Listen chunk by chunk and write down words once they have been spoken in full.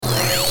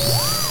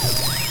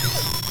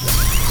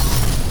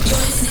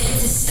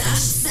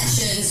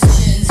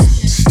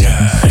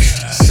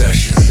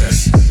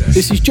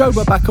This is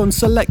Joba back on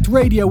Select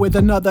Radio with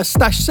another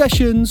Stash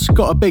Sessions.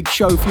 Got a big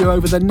show for you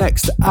over the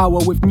next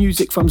hour with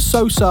music from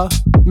Sosa,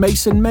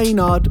 Mason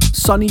Maynard,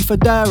 Sonny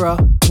Fodera,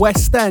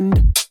 West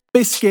End,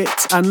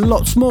 Biscuits and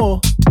lots more.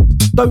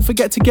 Don't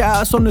forget to get at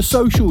us on the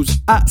socials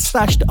at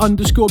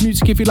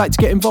stashed_music if you'd like to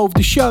get involved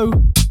with the show.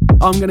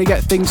 I'm going to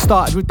get things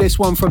started with this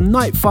one from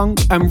Night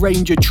Funk and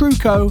Ranger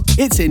Truco.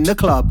 It's in the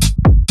club.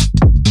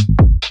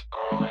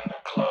 Girl in the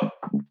club.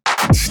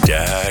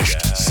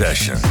 Stashed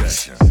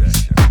Sessions.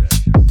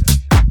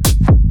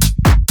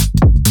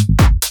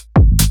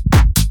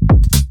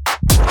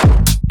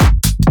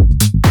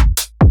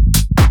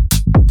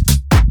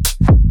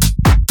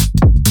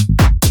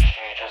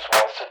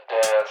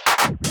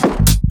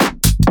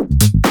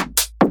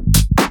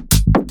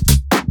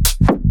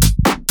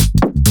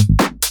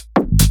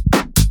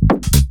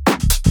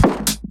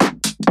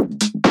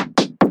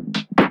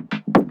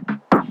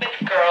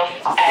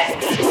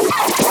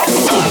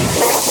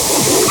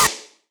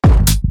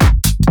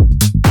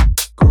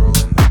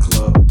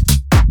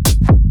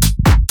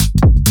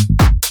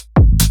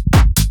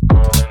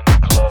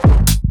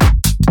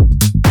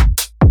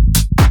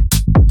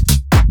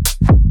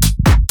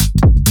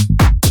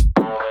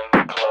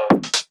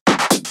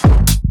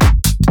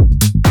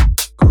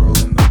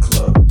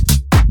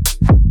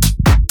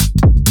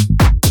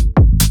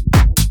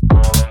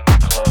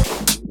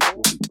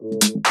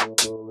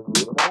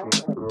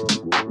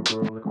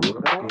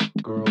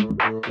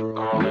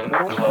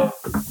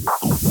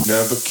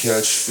 Never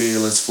catch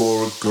feelings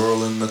for a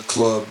girl in the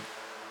club.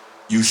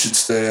 You should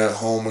stay at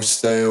home or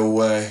stay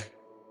away.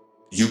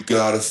 You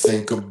gotta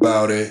think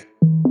about it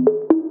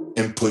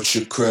and put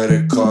your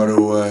credit card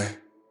away.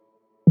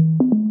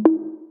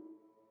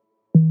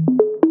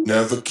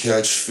 Never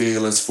catch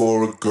feelings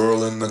for a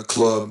girl in the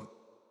club.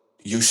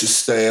 You should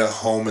stay at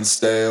home and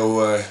stay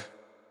away.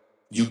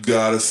 You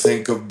gotta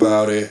think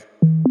about it.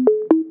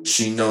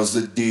 She knows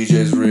the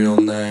DJ's real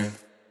name.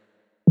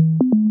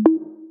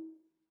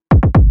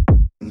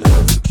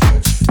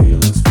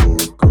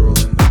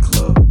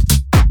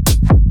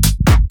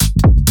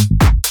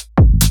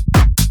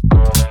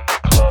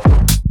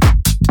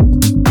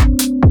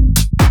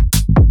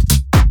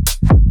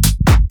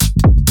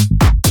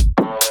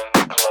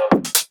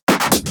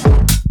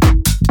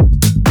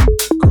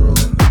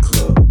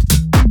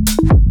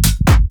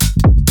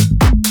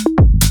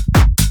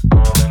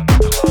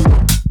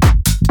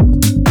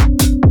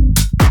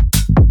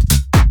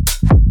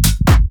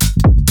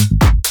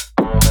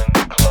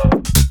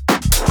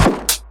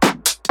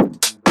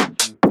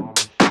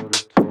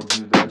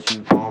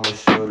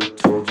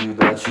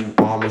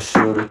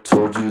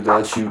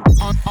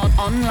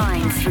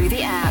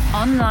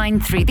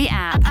 Through the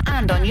app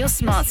and on your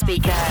smart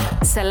speaker.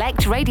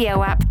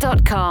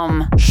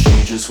 SelectRadioApp.com.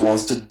 She just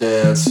wants to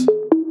dance.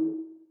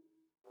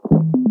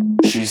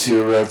 She's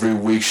here every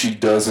week, she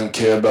doesn't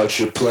care about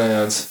your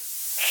plans.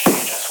 She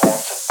just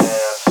wants to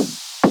dance.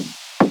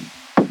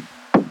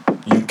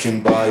 You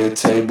can buy a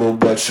table,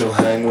 but she'll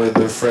hang with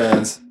her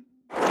friends.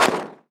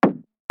 Girl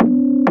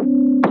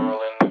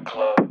in the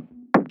club.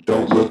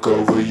 Don't look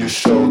over your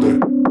shoulder.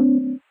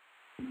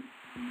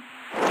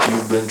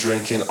 You've been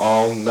drinking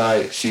all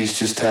night, she's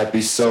just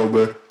happy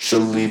sober. She'll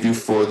leave you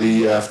for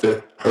the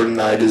after, her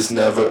night is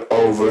never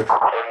over.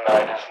 Her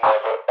night is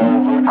never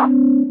over.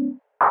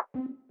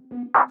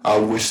 I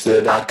wish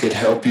that I could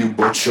help you,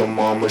 but your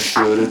mama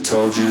should've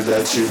told you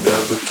that you'd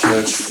never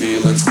catch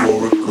feelings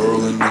for a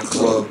girl in the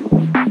club.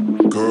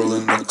 Girl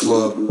in the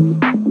club.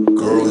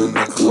 Girl in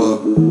the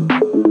club.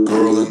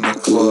 Girl in the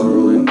club.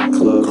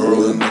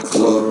 Girl in the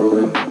club. Girl in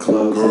the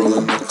club. Girl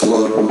in the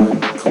club. Girl in the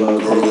club.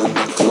 Girl in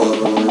the club.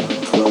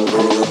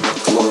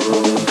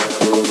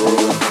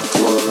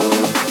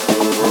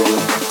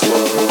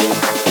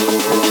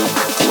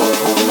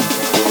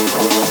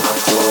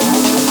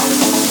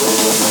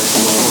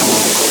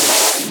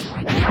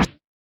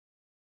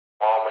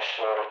 Mama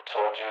should've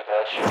told you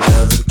that you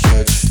never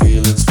catch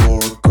feelings for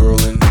a girl.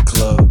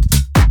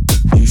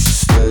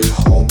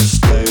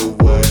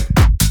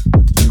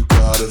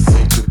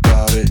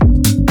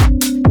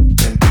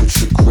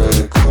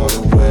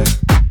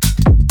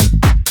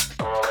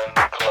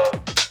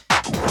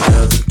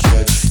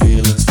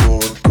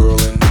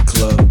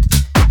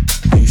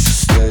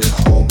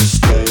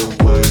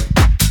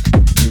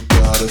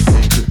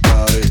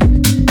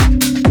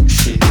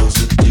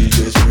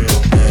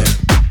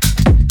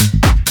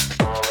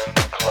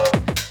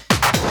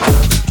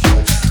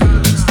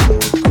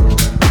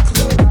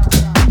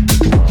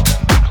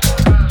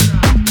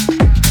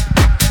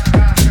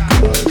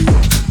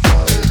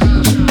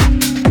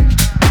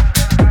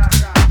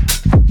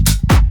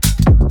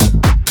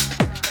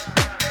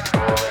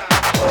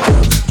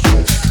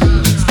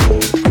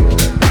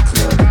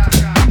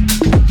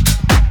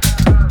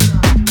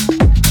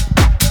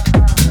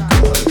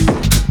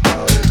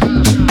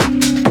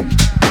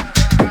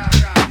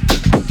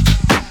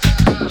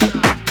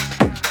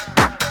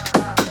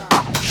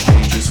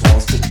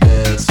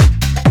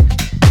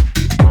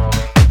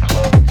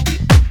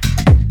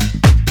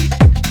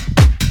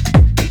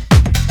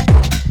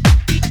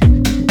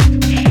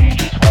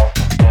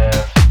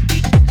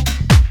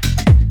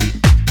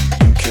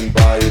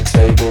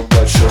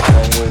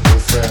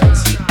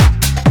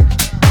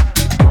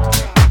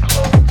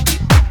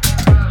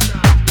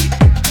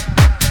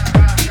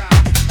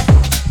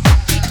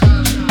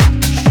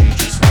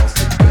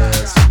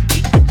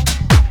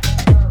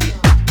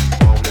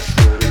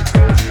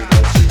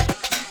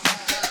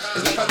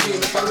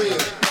 real.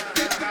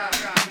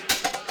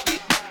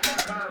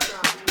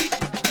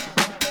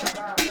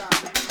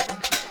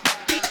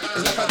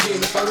 It's not a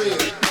dream, it's for real.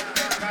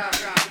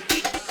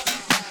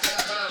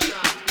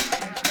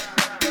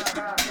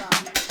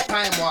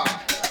 Time war.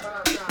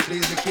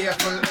 Please be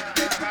careful.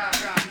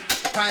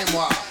 Time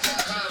war.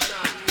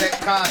 Take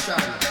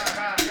caution.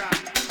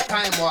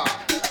 Time war.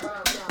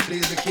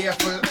 Please be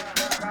careful.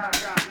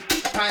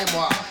 Time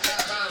war.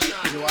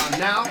 You are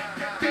now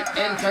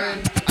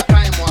entering a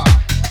time war.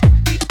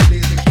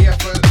 Please be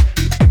careful.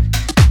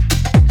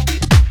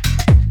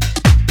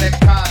 Take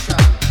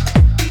caution.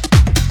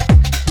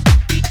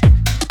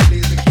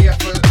 Please be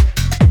careful.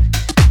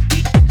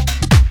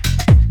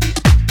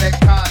 Take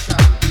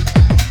caution.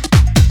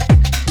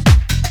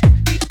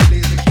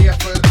 Please be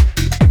careful.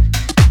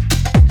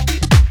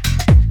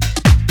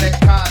 Take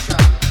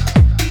caution.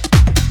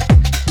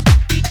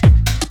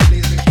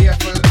 Please be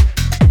careful.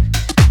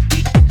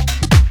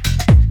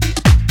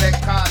 Take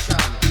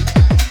caution.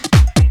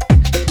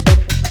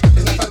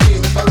 It's not a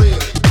dream, it's for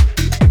real.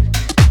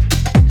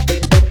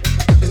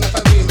 It's not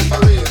a dream, it's for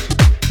real.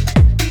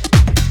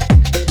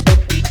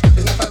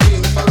 It's not a dream,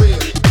 it's for real.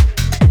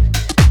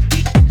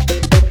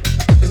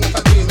 It's not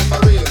a dream, it's for real. It's not a dream, it's for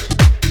real. It's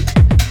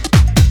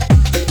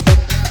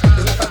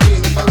not a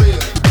dream, it's for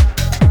real.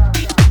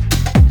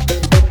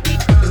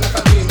 It's not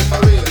a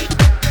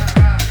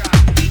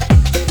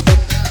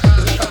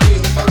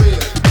dream, it's for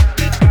real.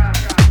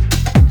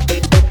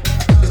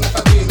 It's not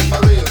a dream, it's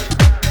for real.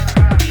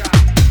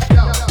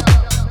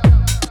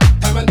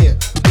 Time and date,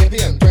 8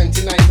 p.m.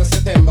 29th of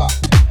September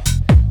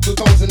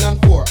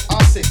 2004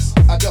 or 6,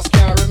 I just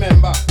can't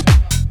remember.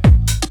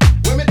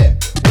 Where me there?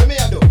 Where me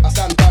I do? I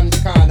stand on the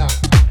corner.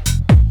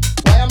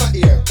 Why am I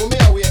here? Who me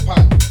I wait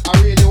upon? I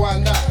really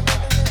wonder.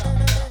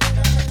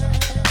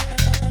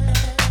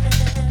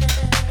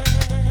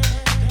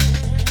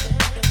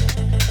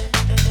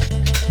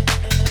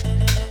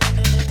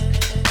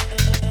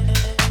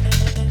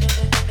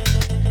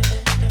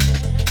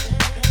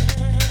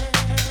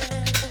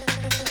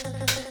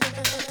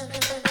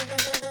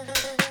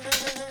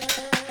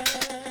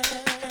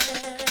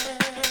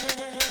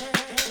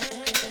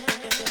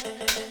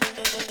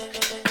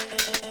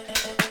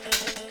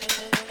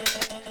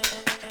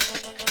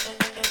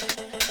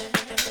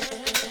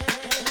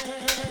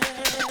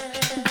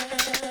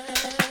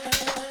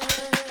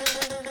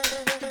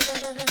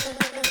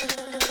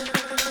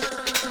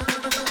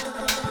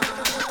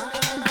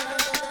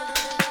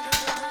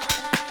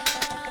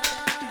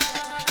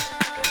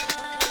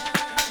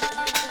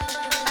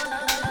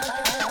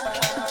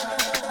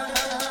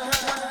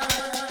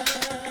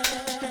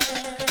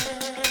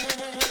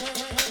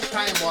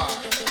 Time war.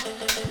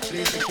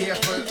 Please be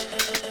careful.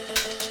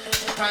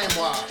 Time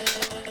war.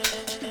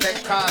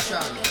 Take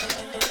caution.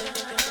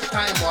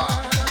 Time war.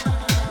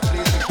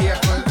 Please be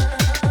careful.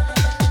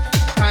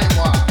 Time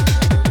war.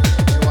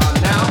 You are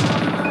now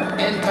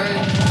entering a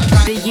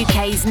time The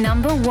UK's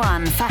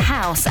 #1 for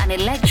house and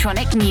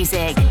electronic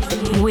music.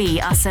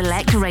 We are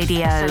Select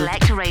Radio.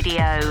 Select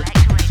Radio.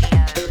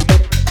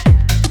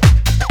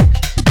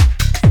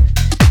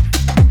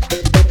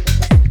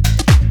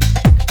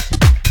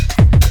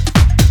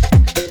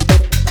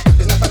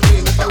 It's not a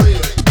dream, it's for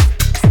real.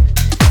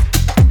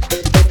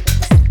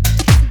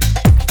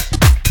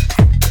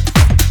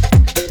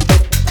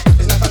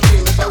 It's not a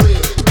dream, it's for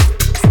real.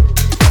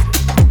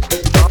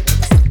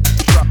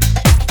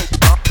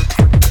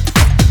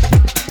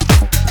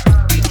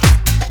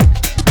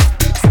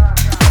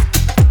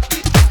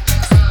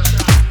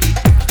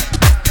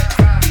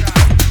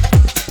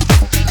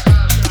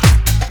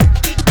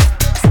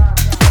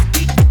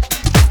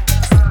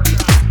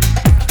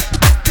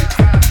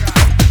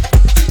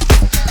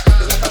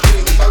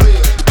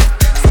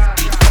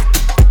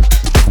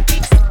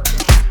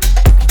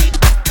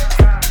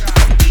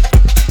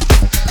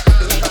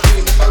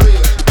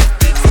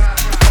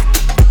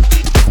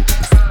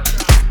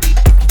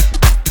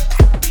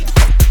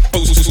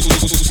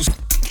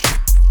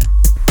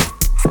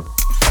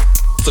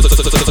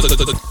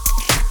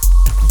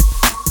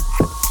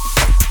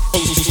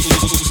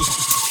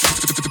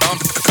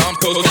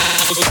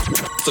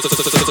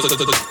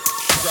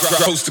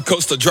 Coast to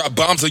coast to drop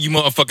bombs on you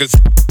motherfuckers.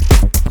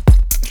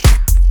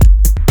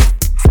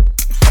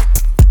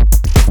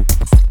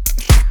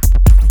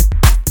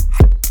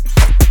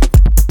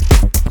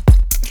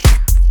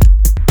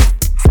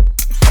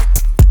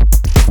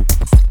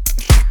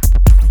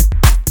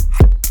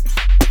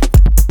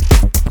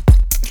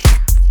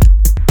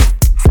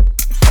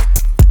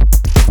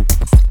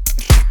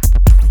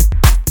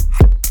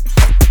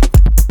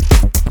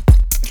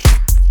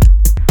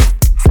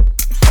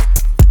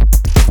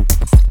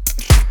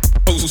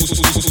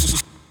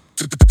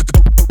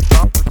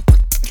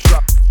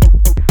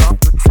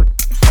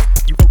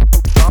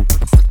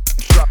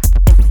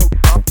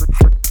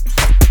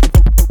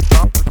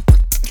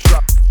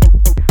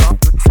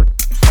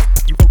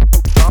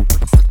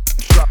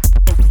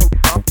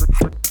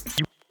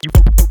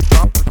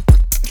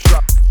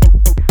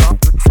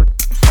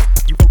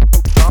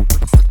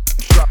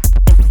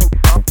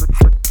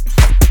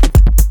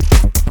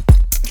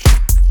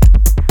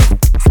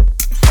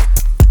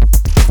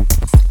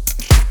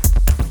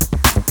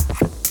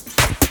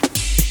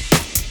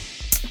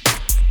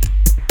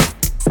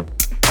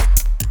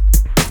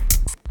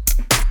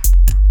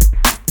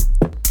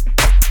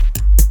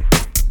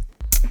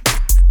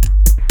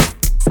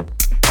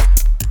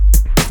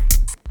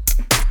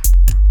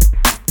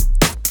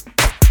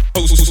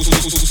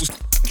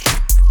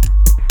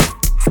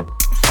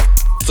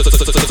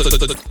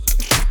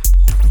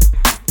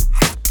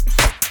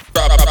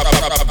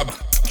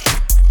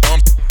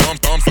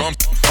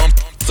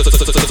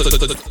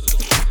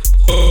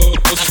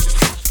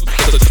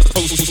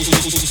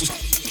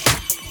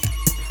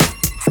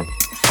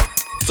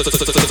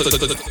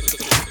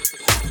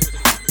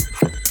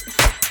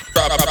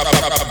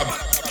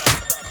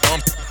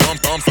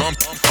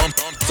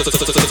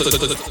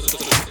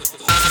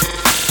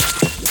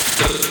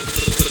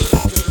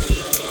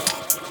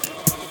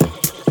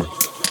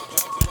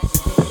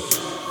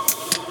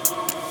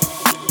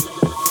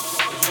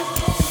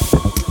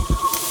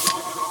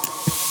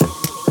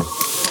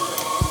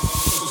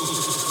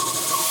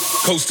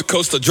 Coast to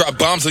coast, I drop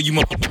bombs on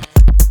you.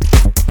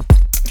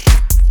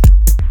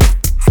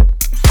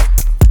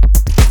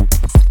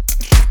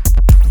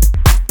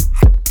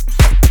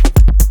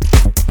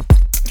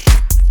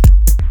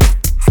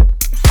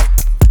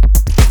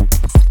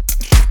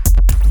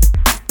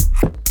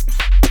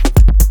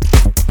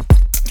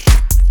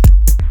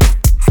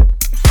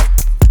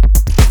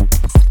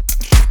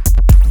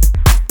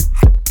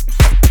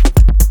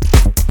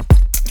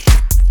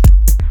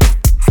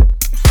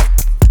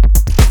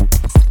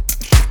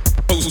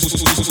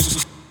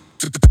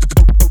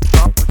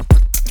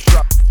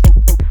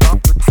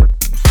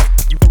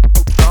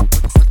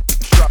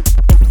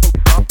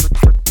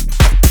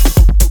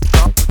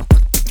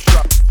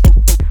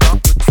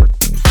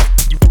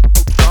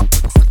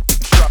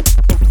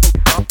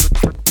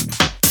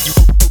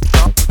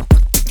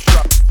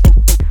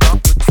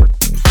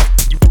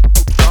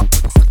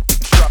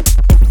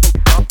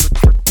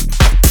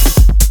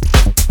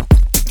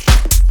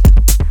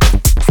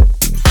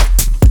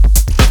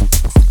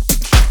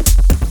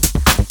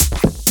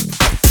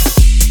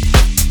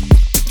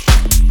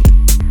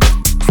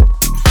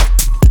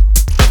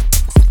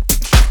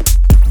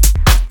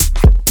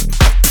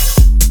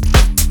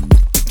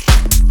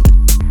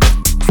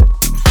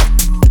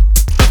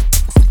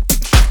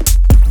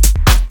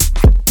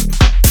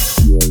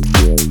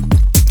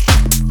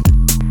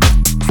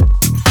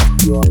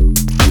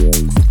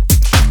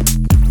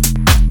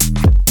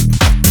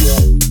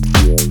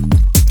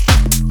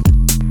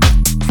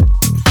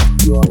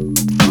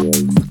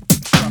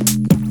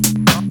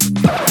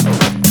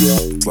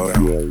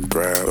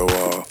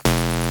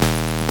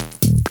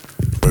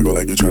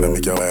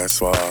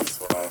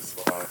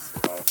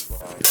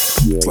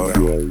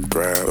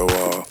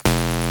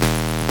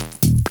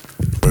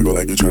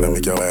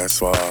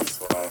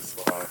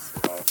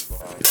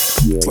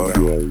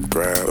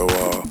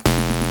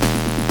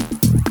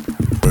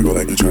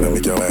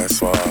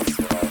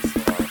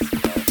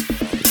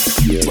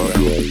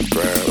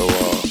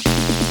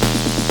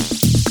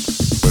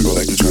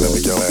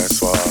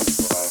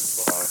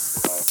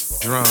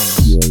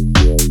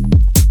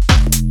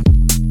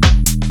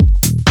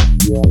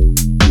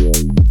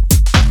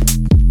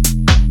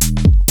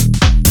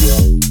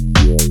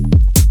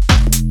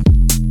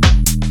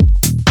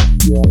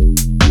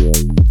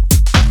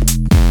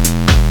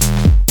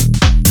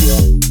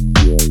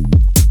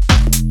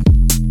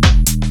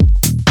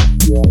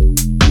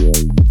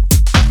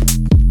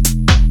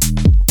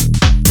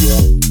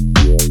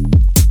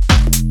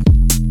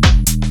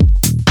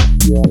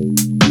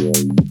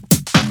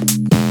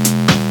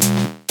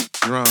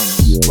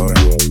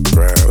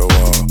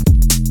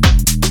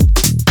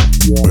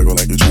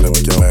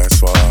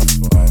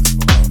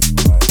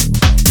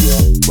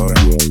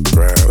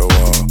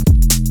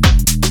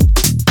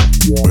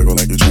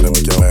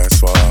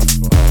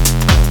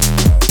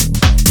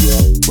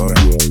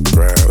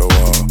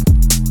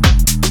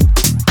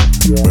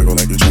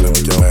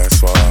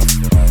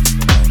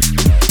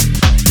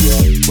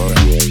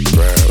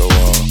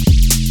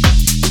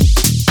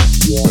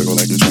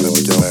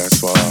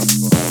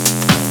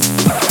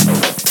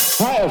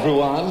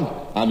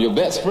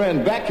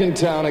 In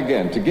town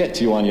again to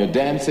get you on your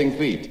dancing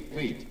feet.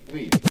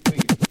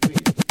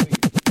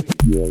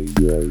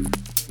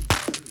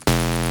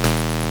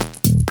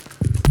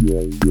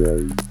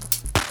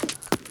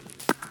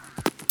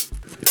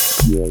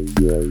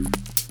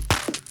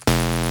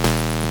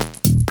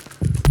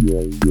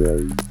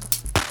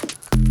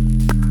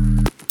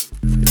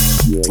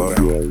 Slow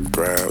down,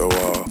 grab the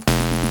wall.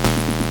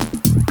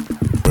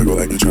 Wiggle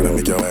like you're trying to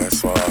make your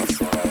ass fall.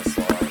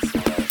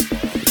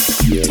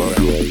 Slow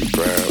down,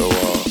 grab the wall.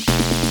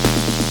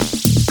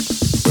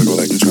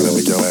 Like you're trying to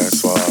make your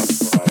ass fall.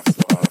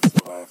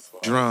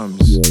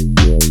 Drums.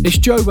 It's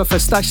Jova for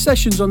Stash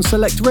Sessions on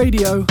Select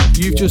Radio.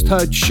 You've just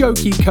heard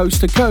Shoki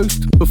Coast to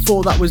Coast.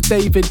 Before that was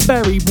David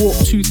Berry, Warp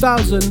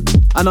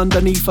 2000. And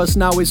underneath us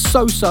now is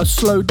Sosa,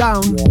 Slow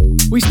Down.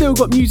 We still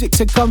got music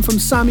to come from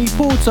Sammy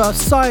Porter,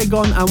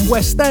 Saigon and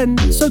West End,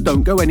 so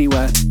don't go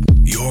anywhere.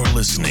 You're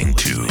listening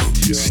to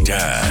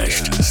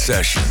Stashed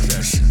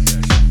Sessions.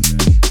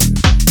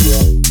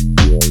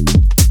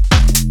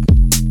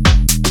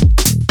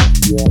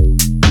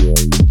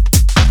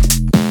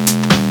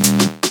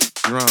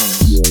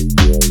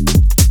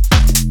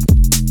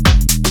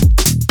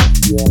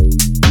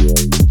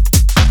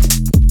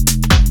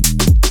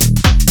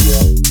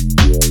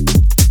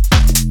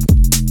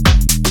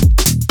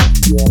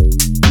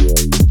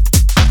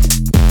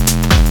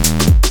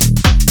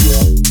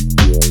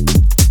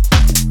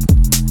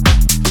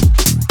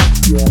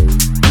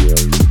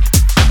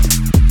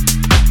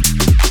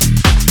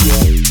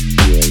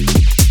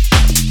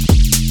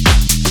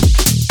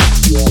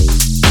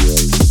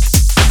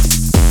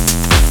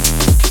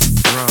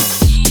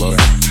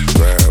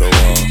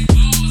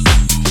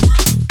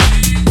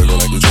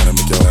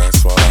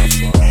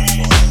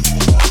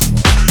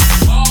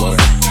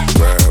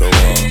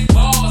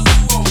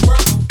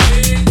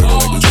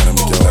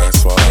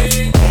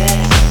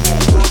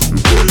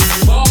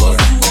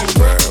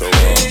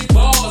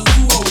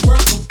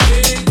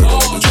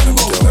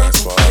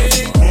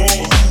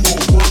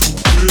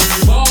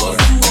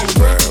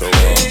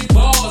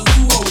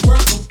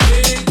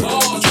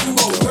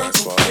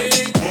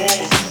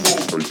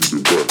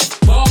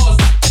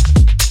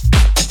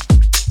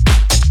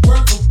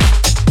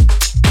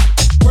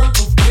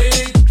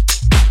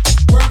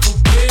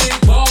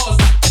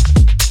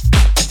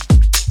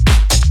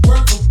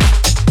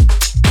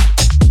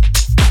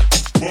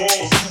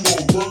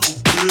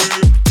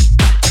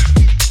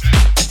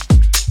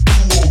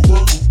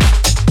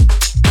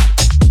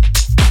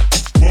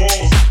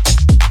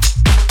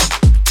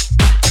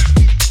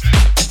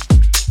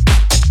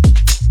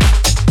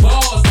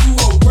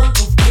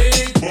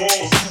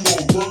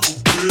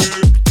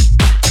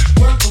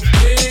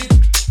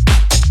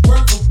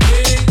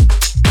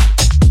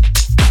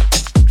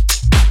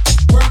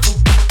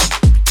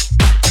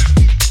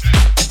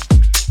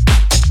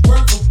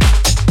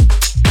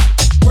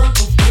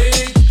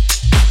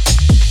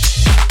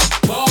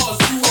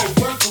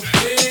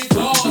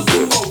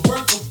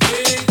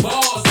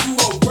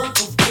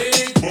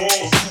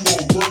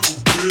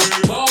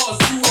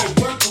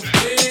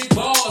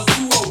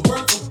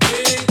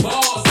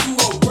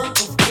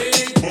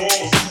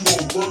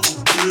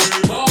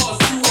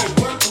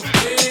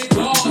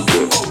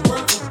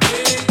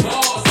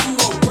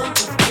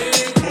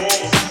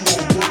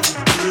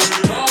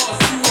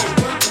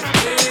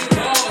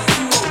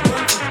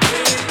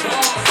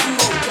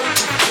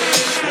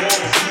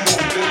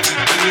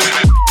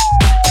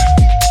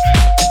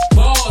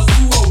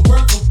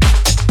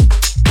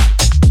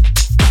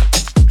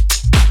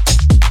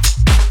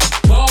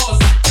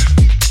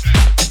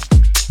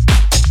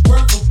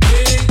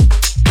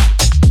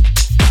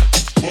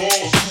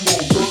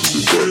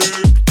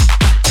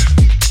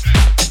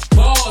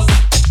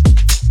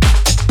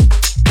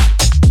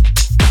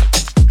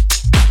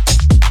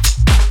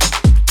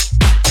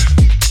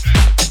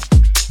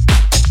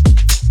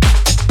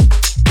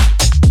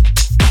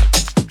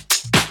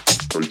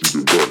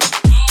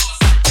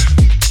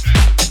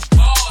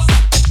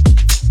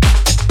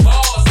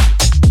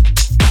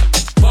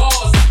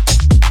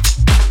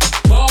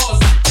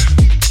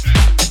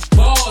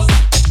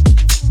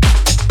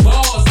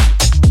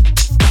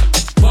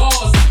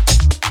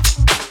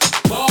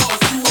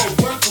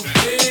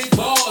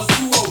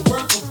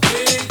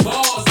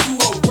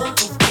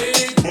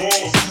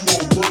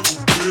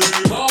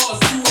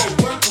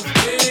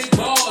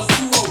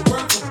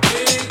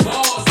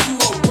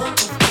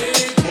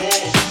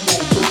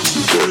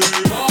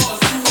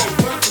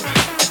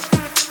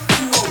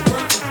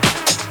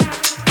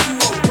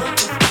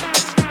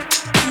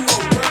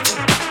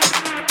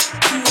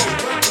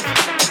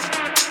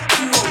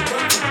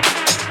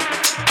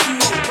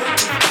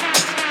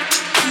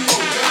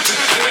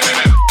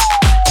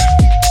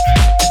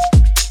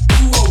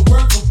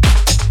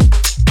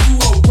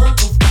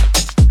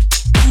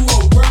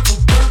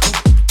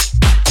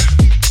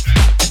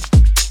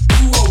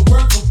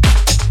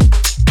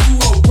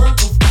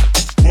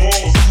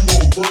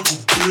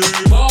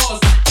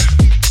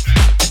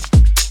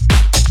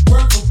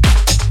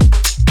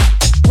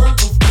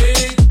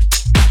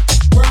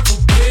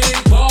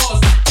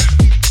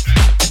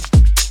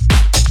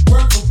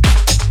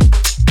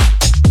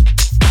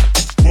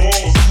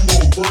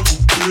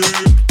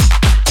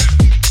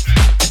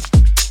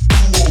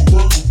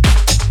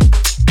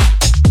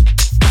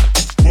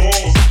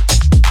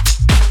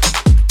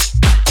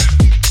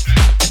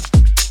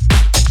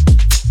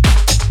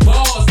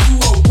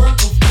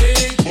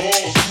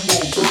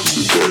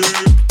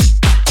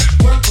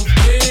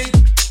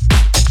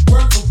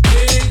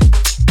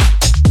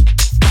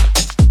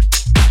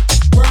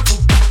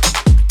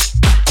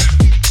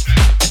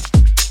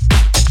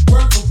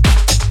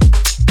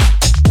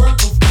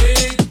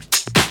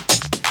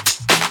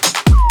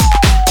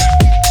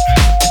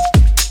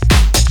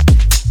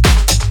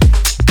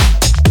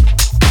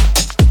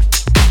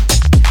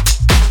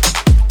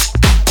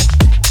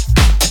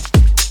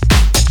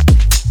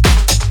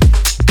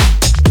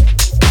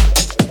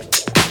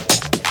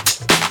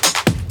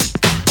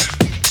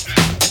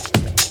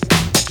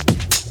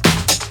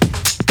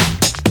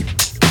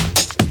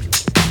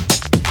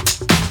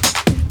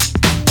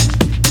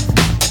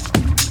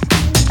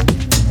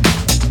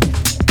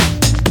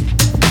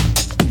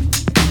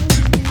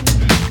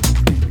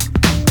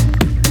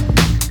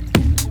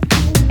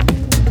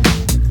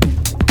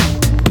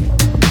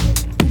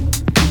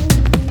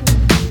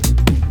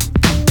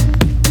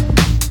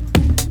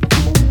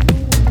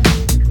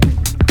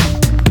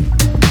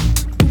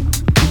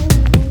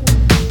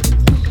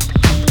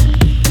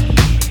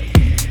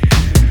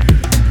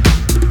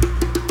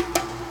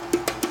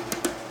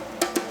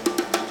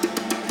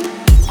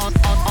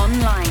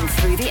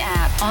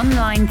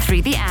 online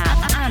through the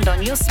app and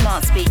on your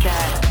smart speaker.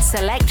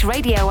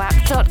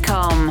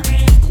 SelectRadioApp.com.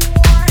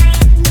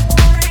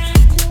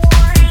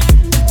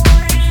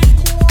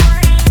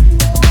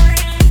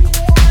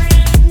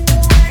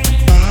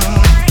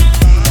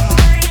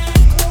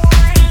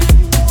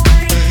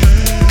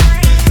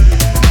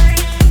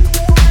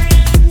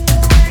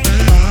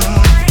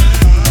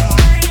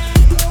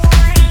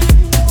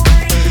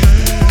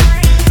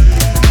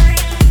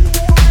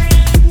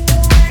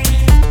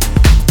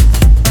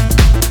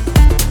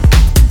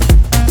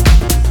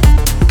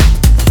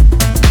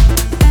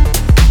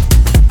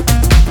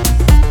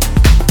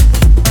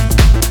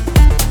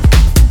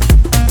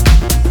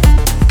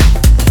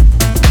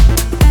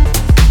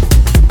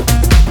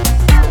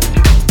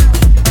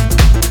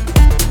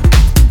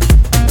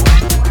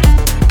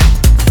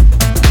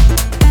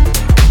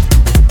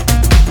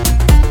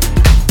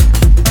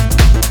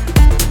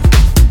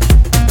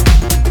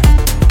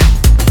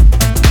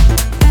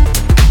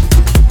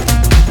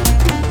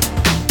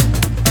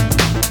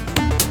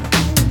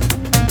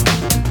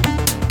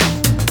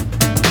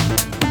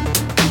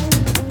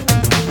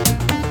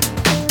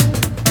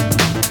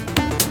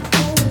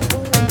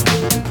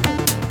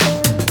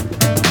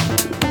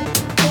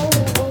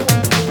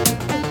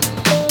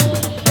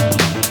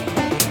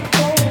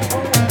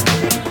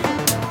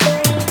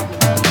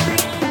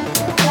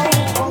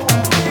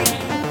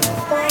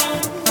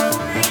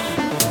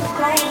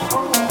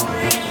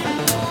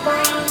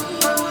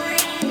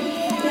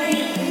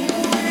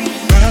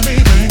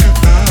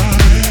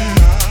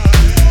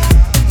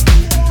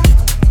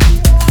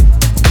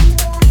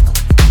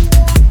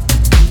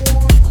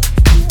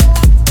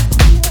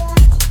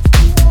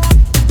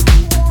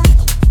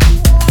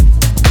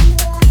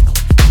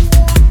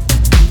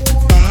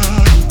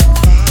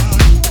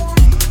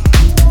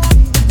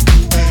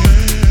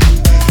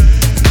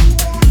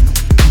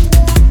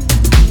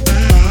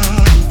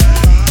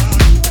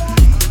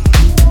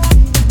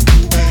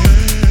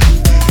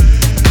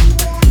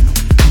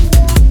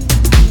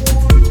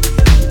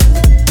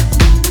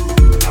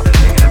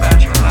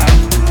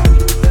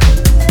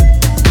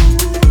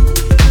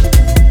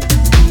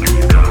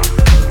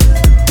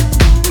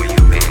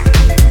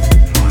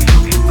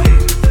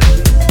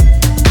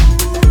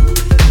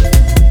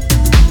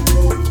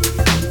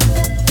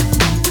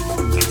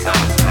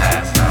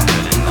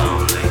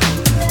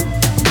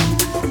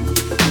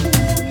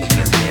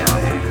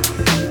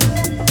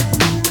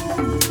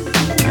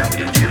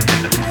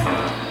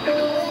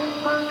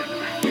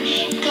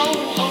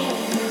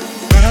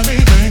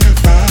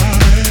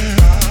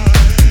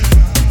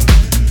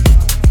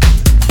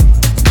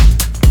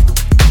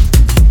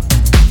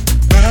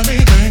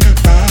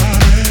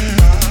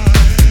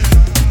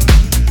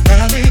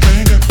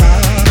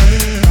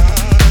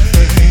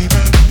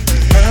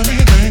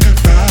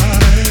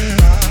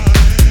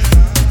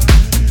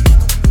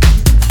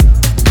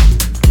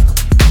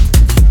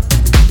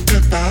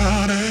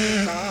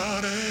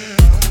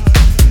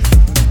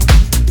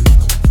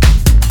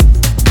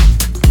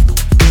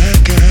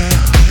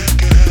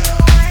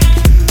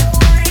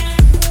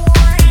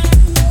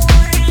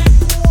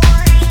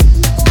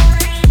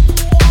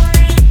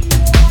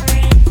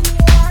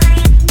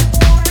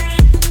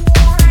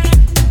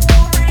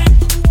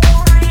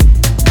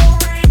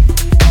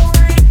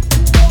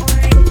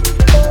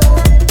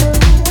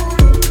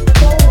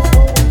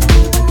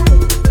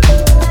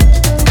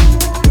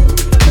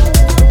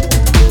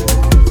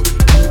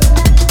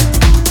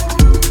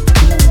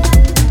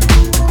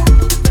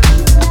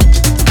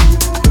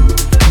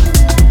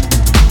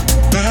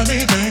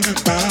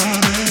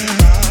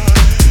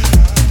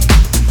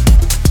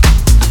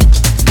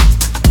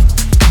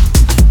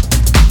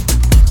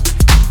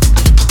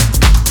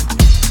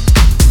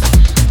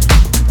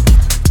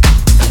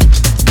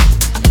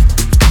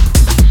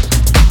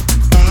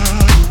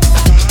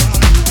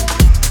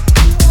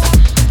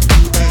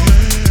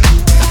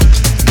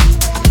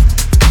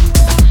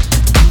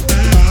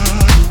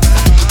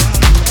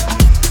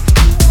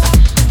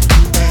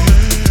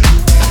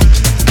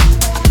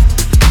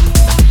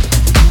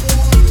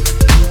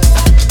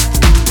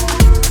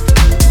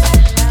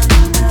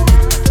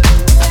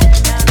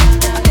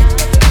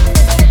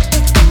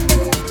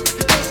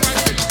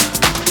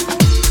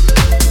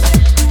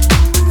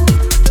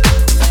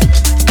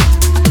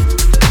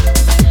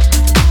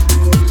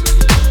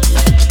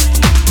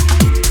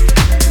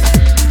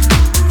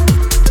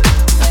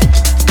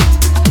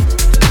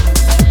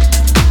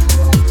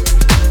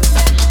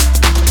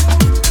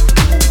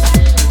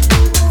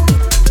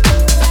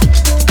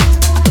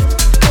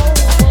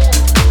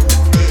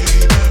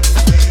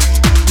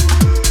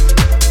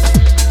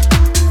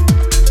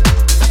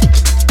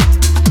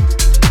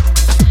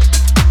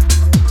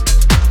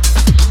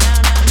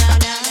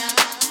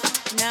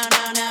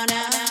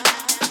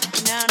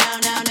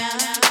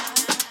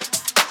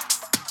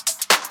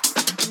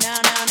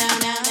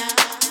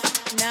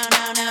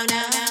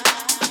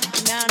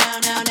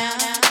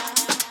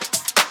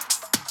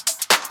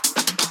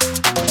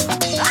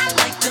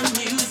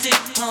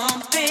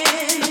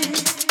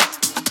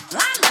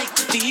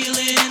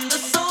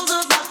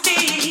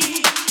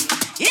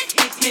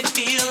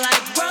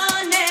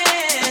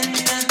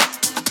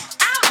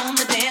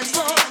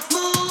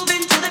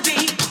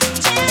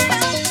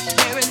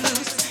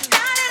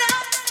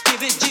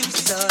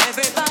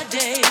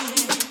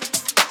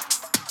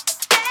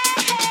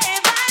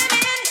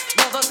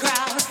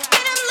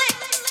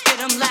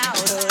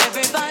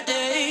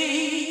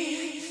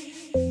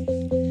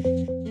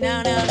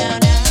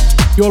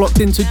 You're locked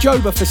into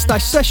Joba for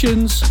Stash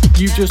Sessions.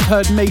 You just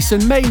heard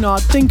Mason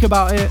Maynard, Think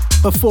About It.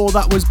 Before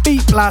that was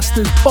Beat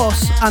Blasters,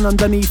 Boss, and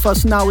underneath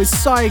us now is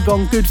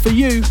Saigon, Good For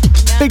You.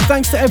 Big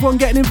thanks to everyone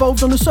getting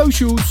involved on the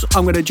socials.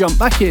 I'm going to jump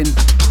back in.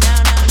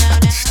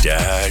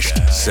 Stash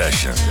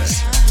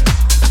Sessions.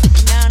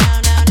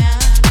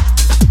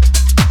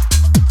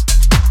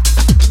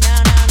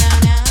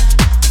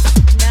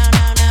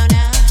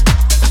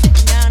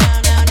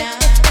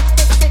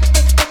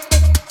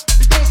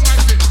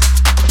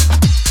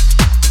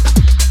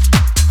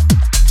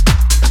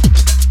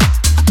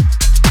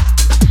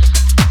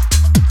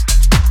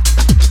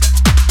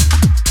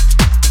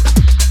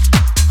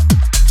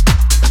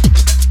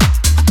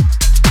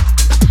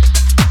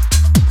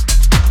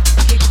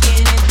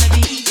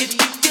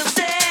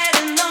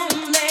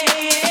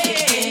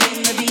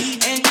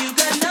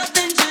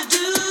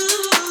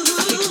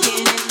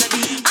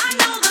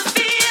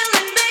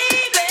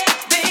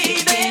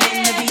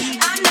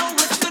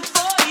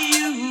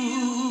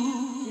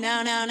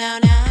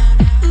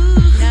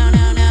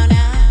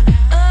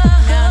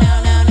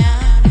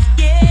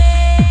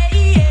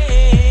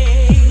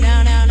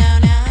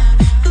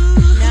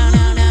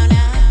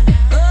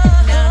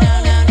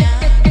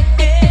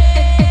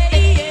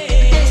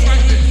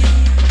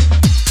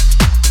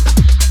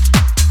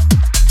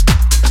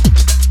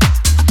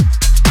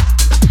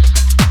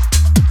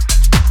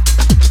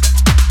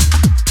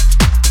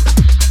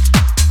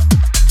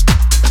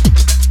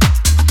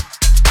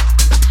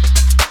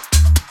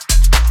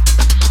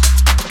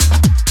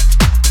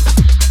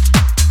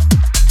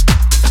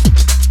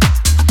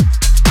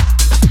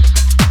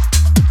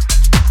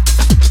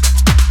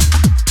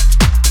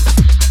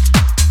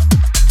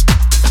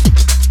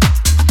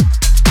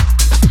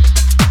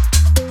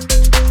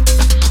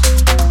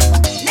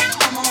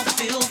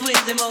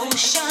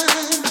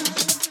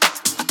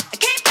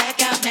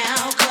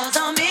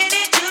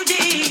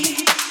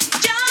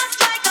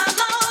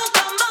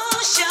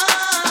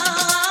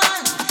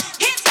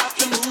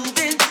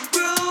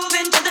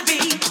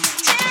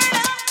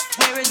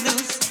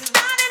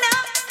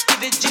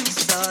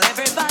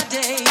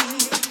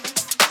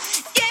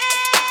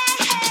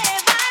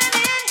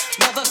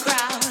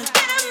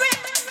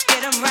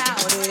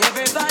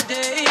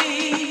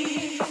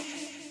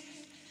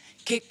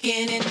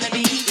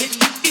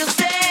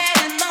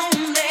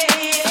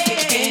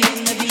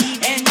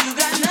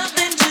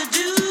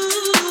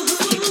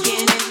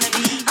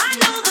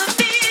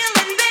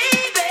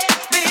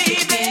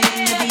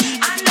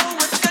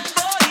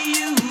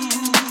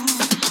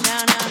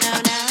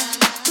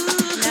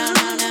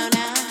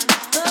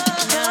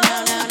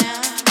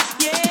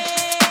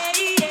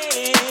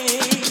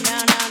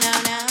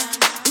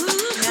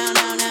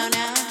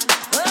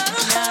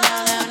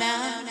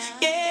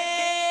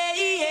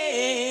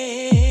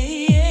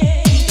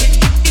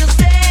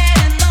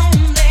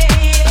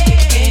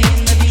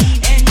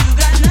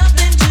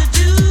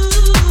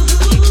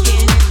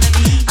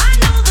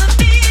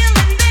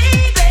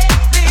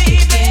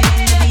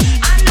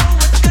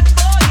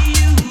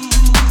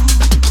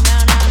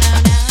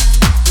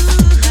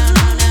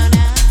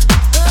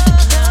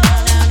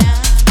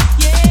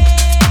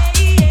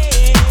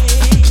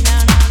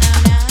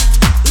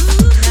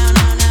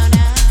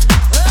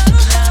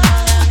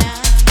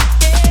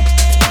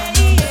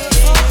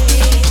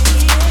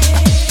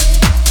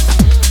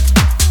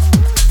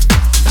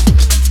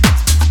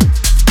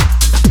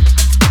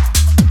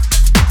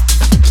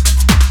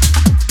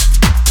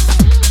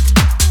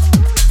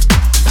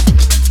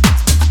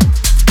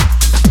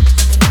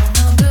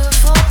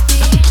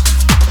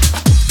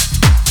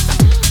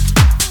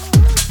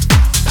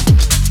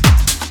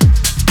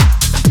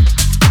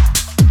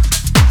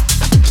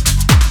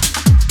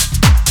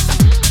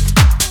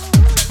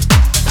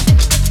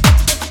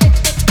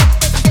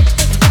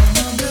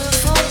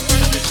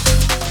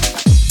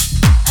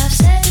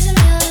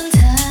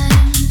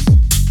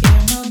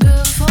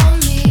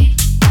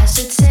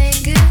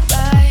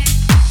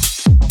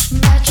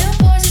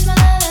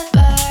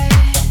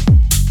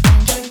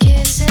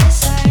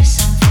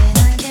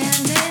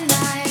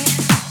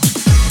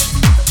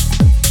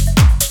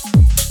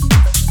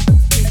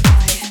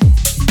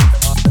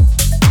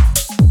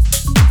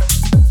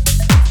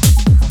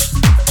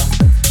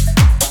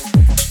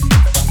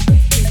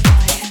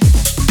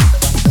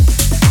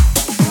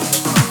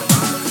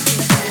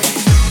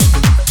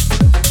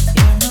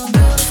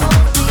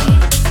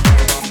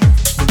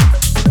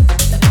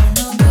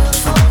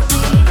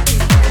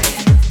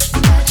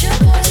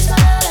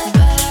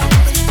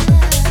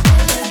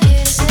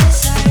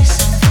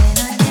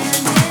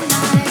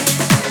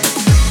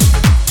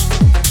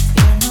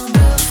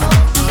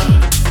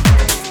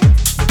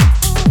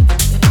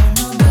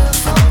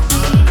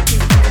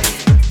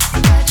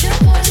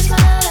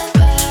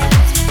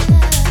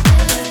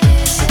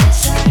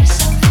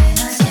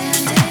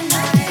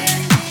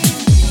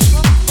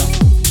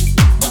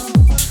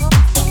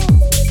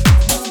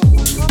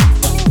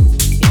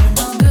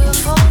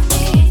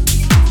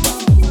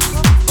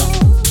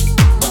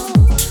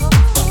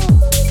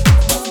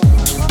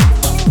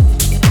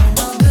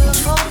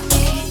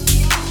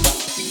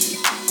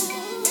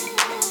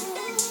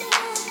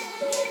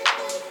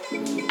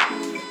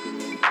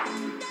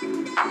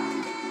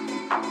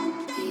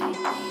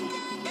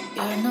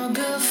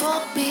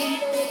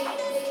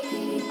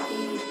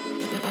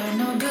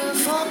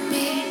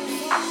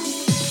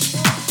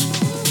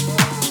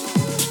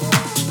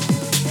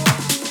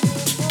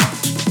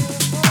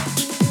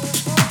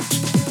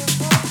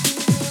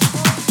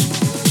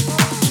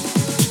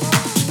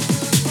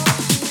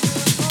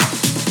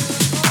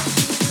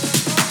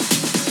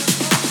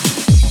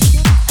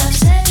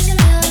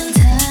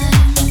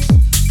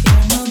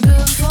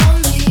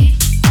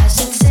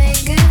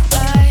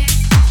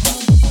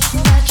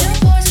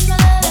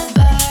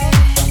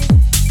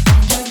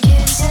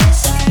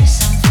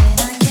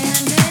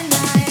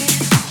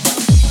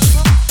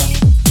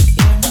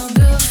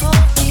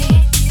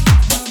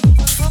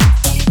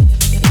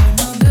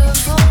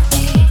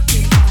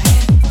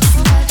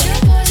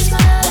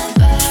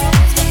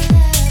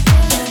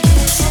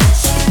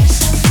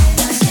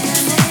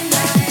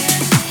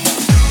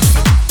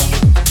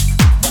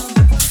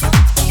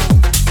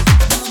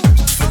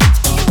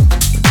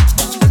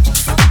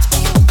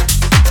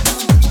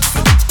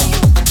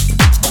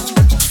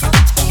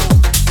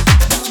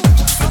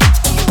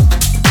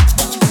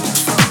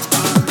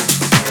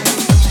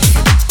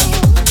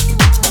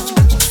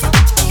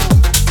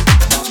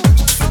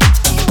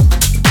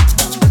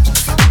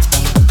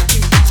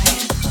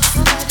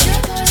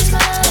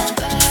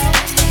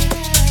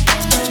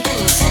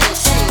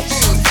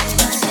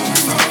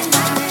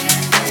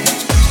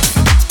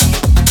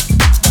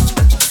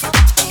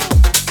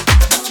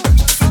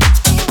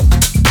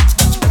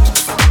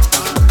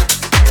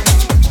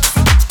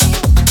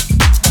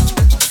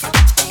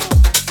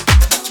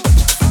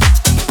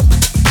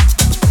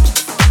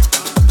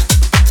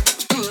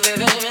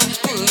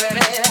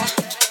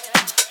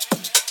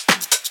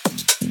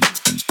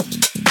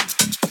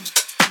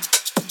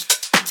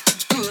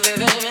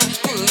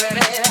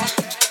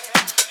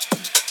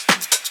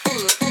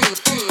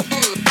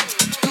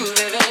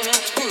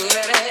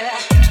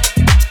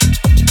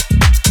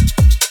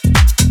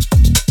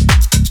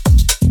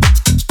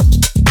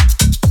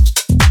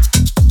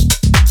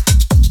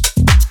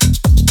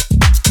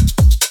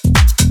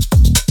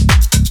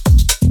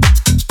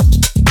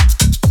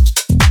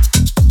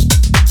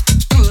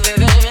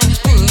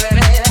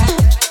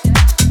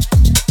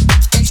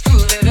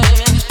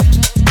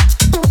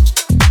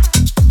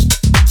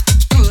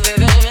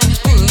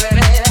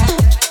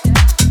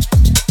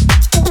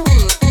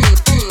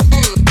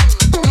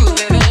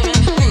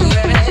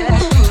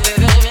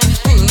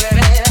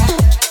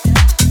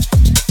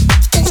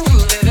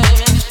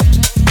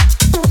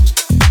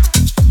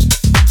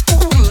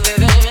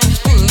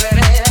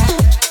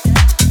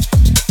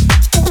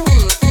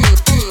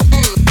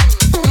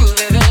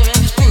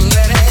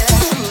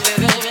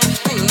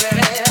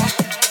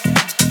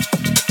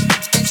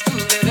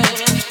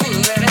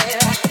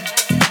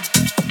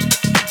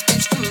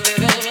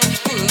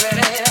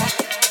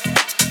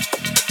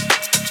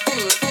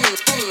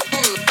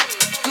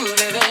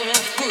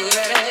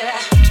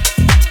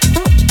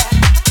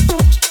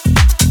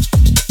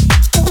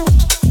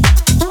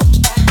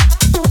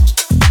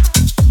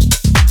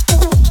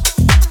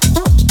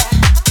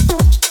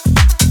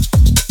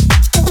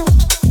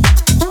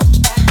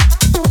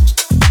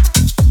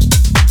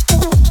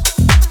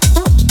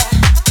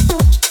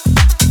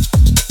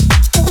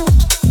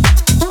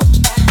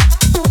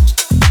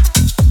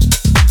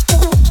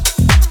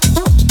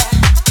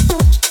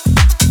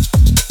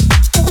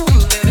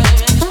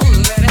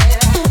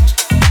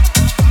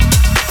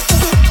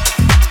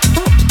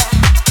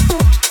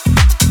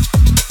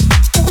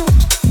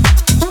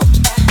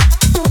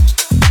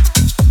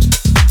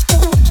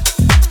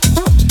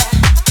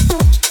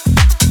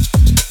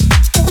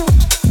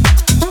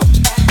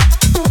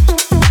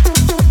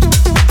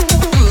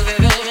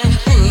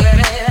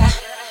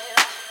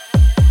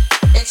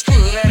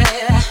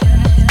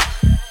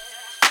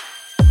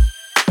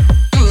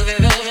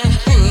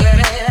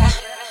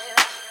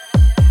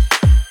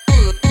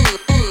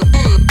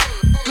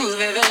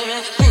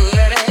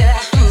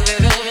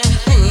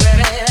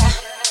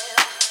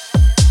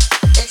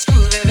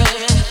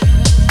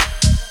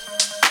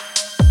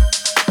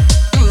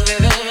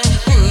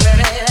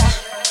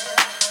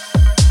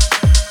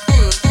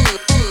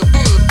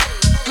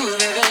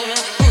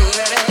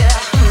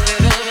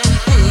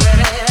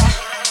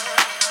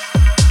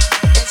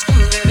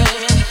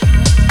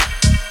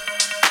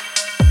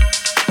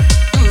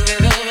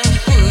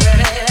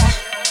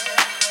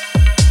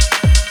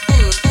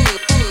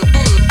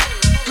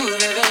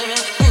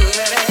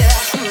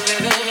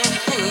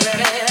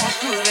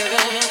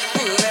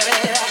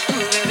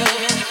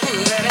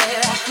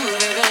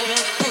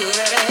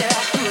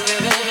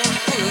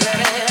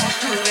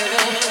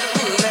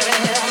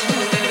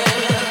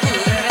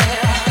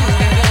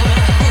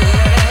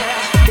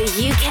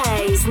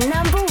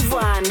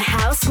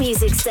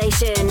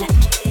 station.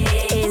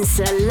 In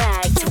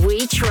Select,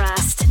 we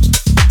trust.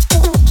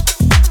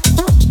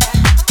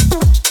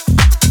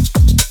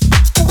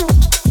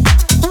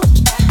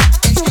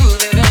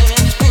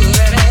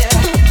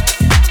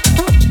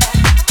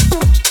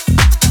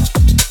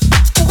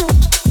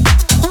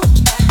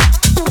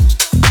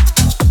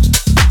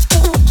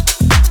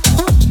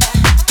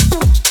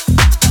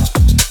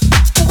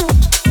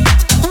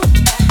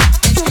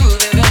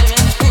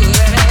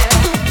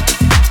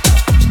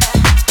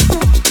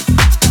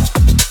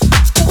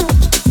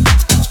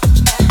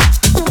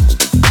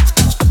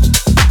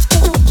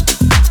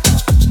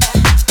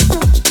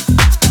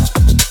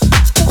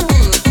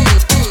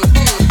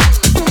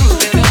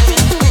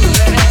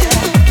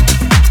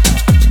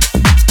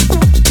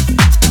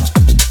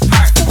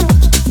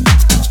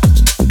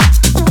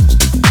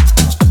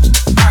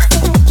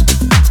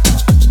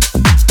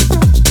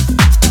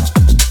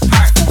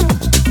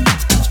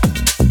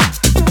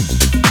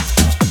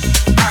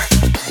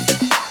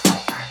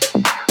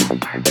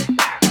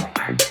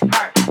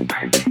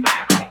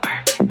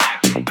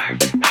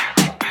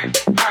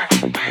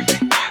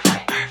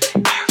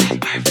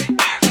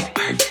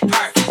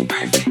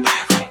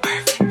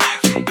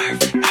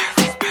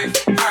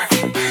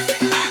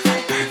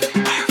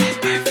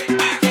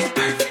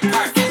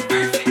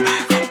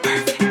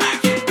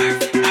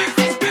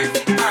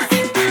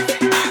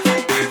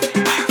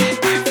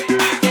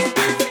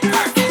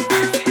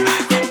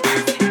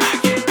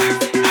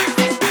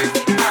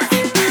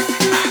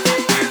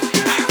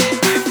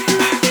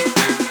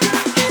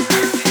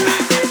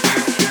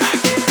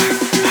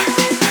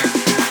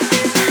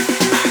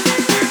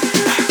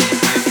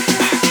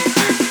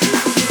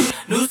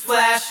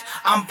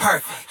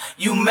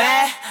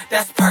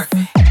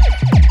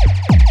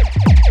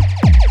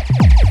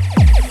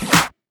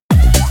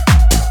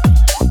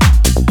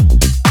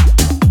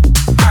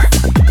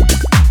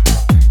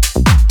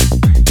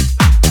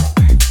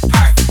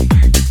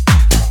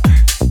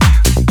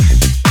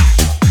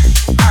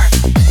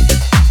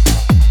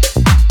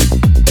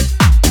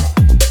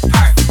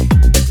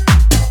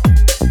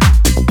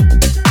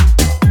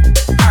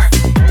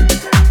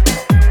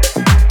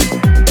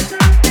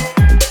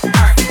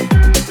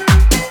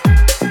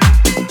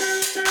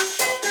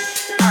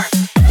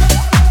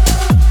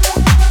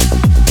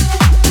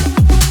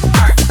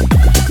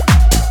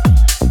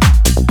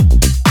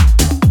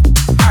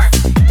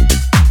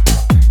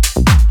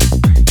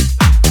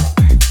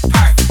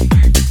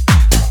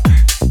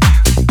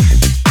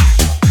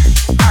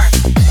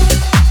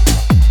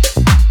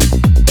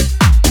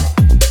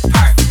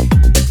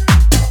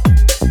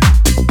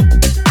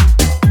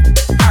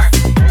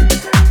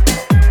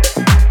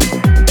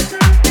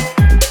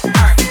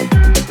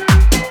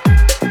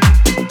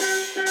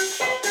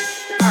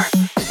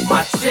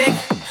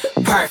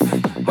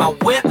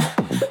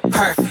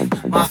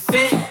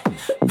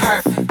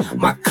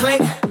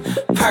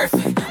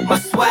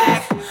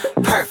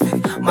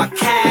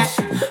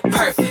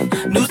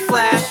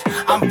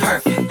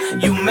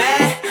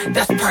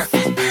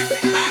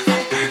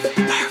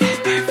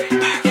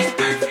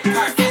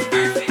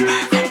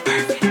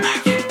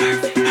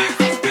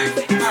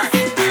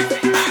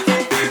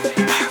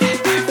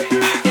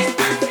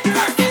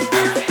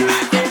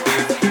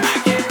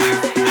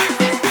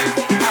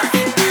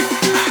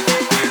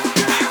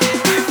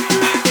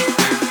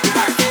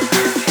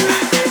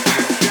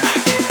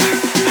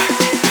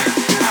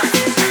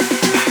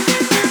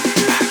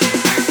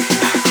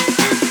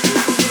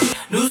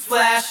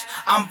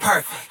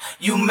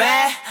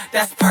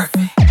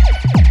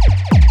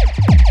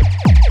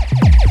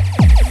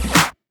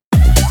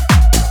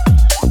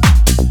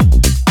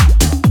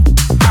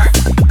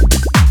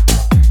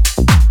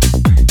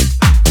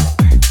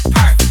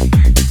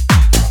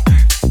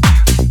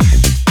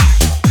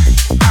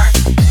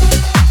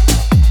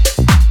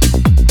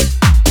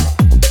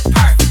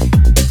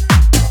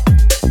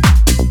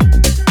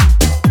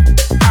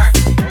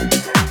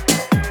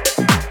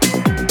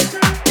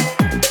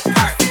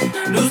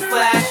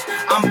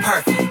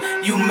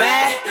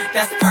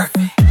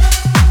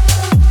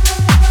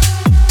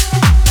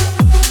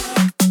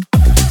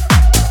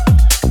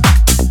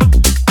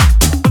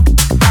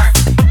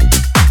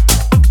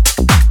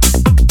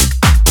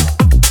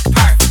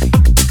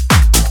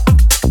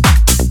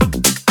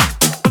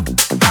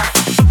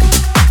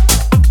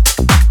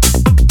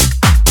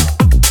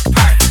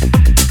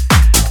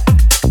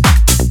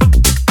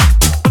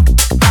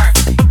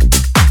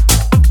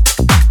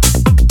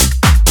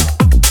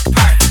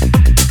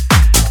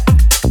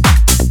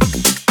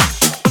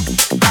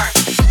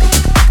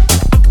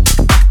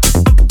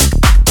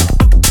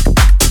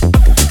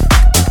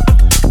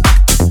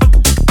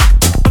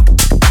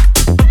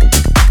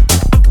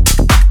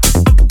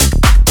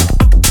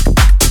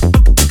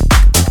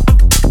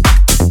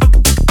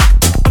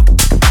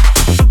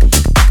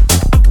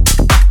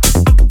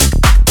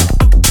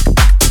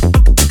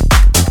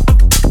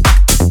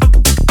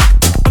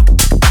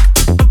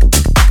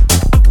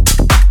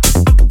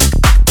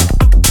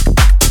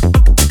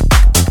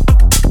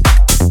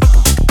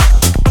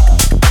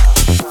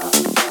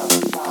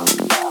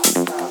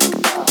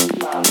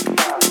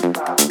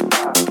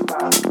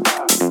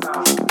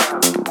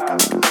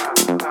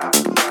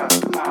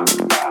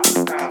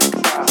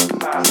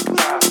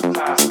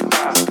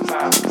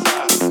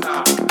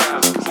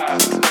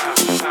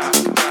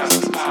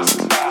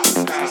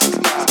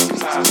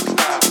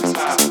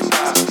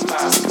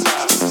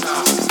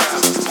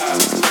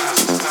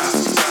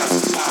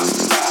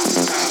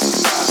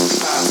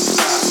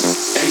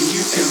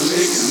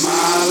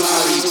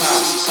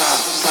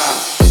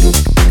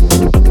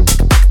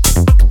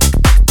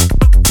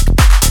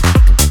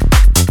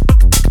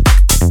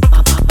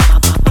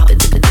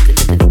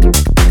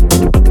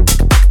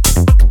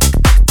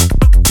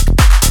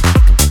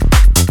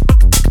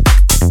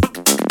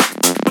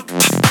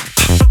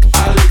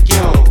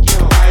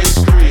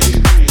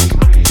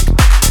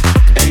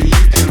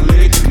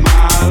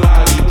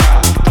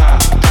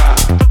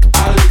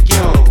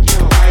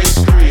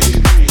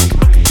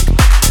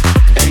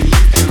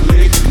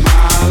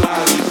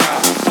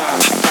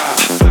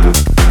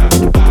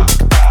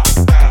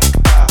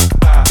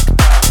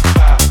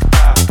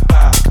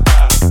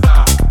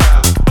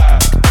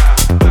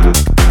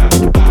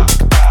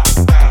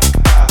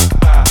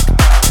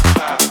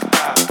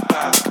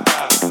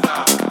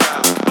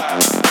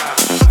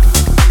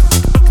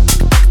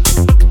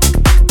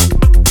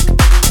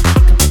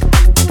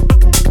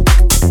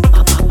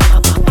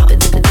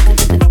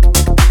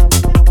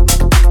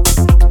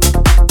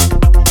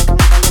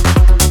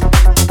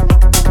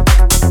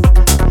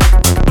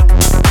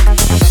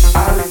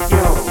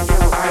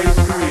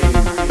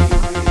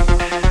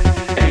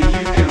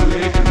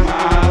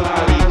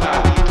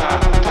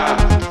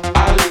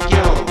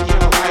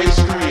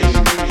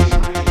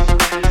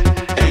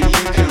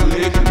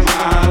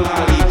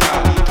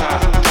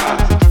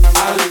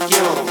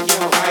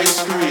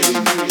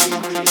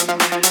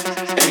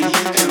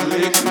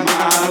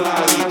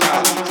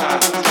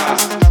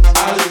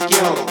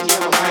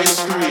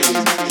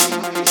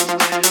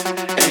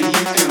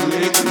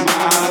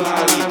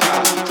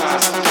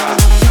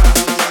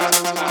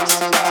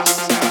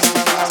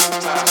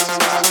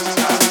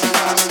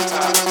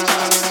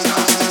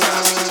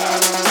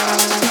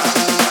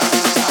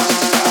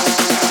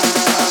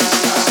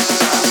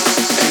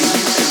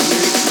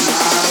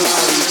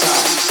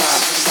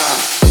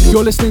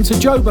 You're listening to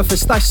Joba for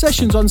Stash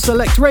Sessions on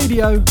Select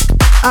Radio.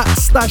 At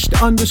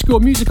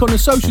stashed_music on the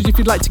socials if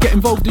you'd like to get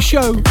involved with the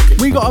show.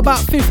 We got about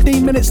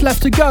 15 minutes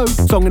left to go,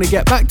 so I'm going to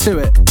get back to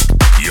it.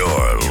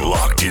 You're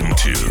locked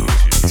into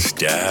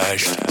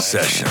Stashed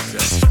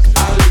Sessions.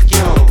 I'll lick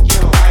your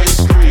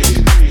ice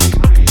cream,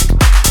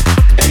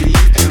 and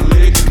you can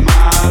lick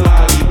my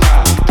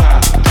lollipop.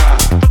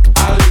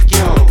 I'll lick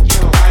your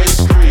ice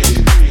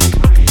cream,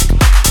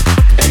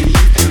 and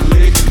you can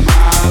lick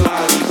my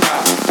lollipop.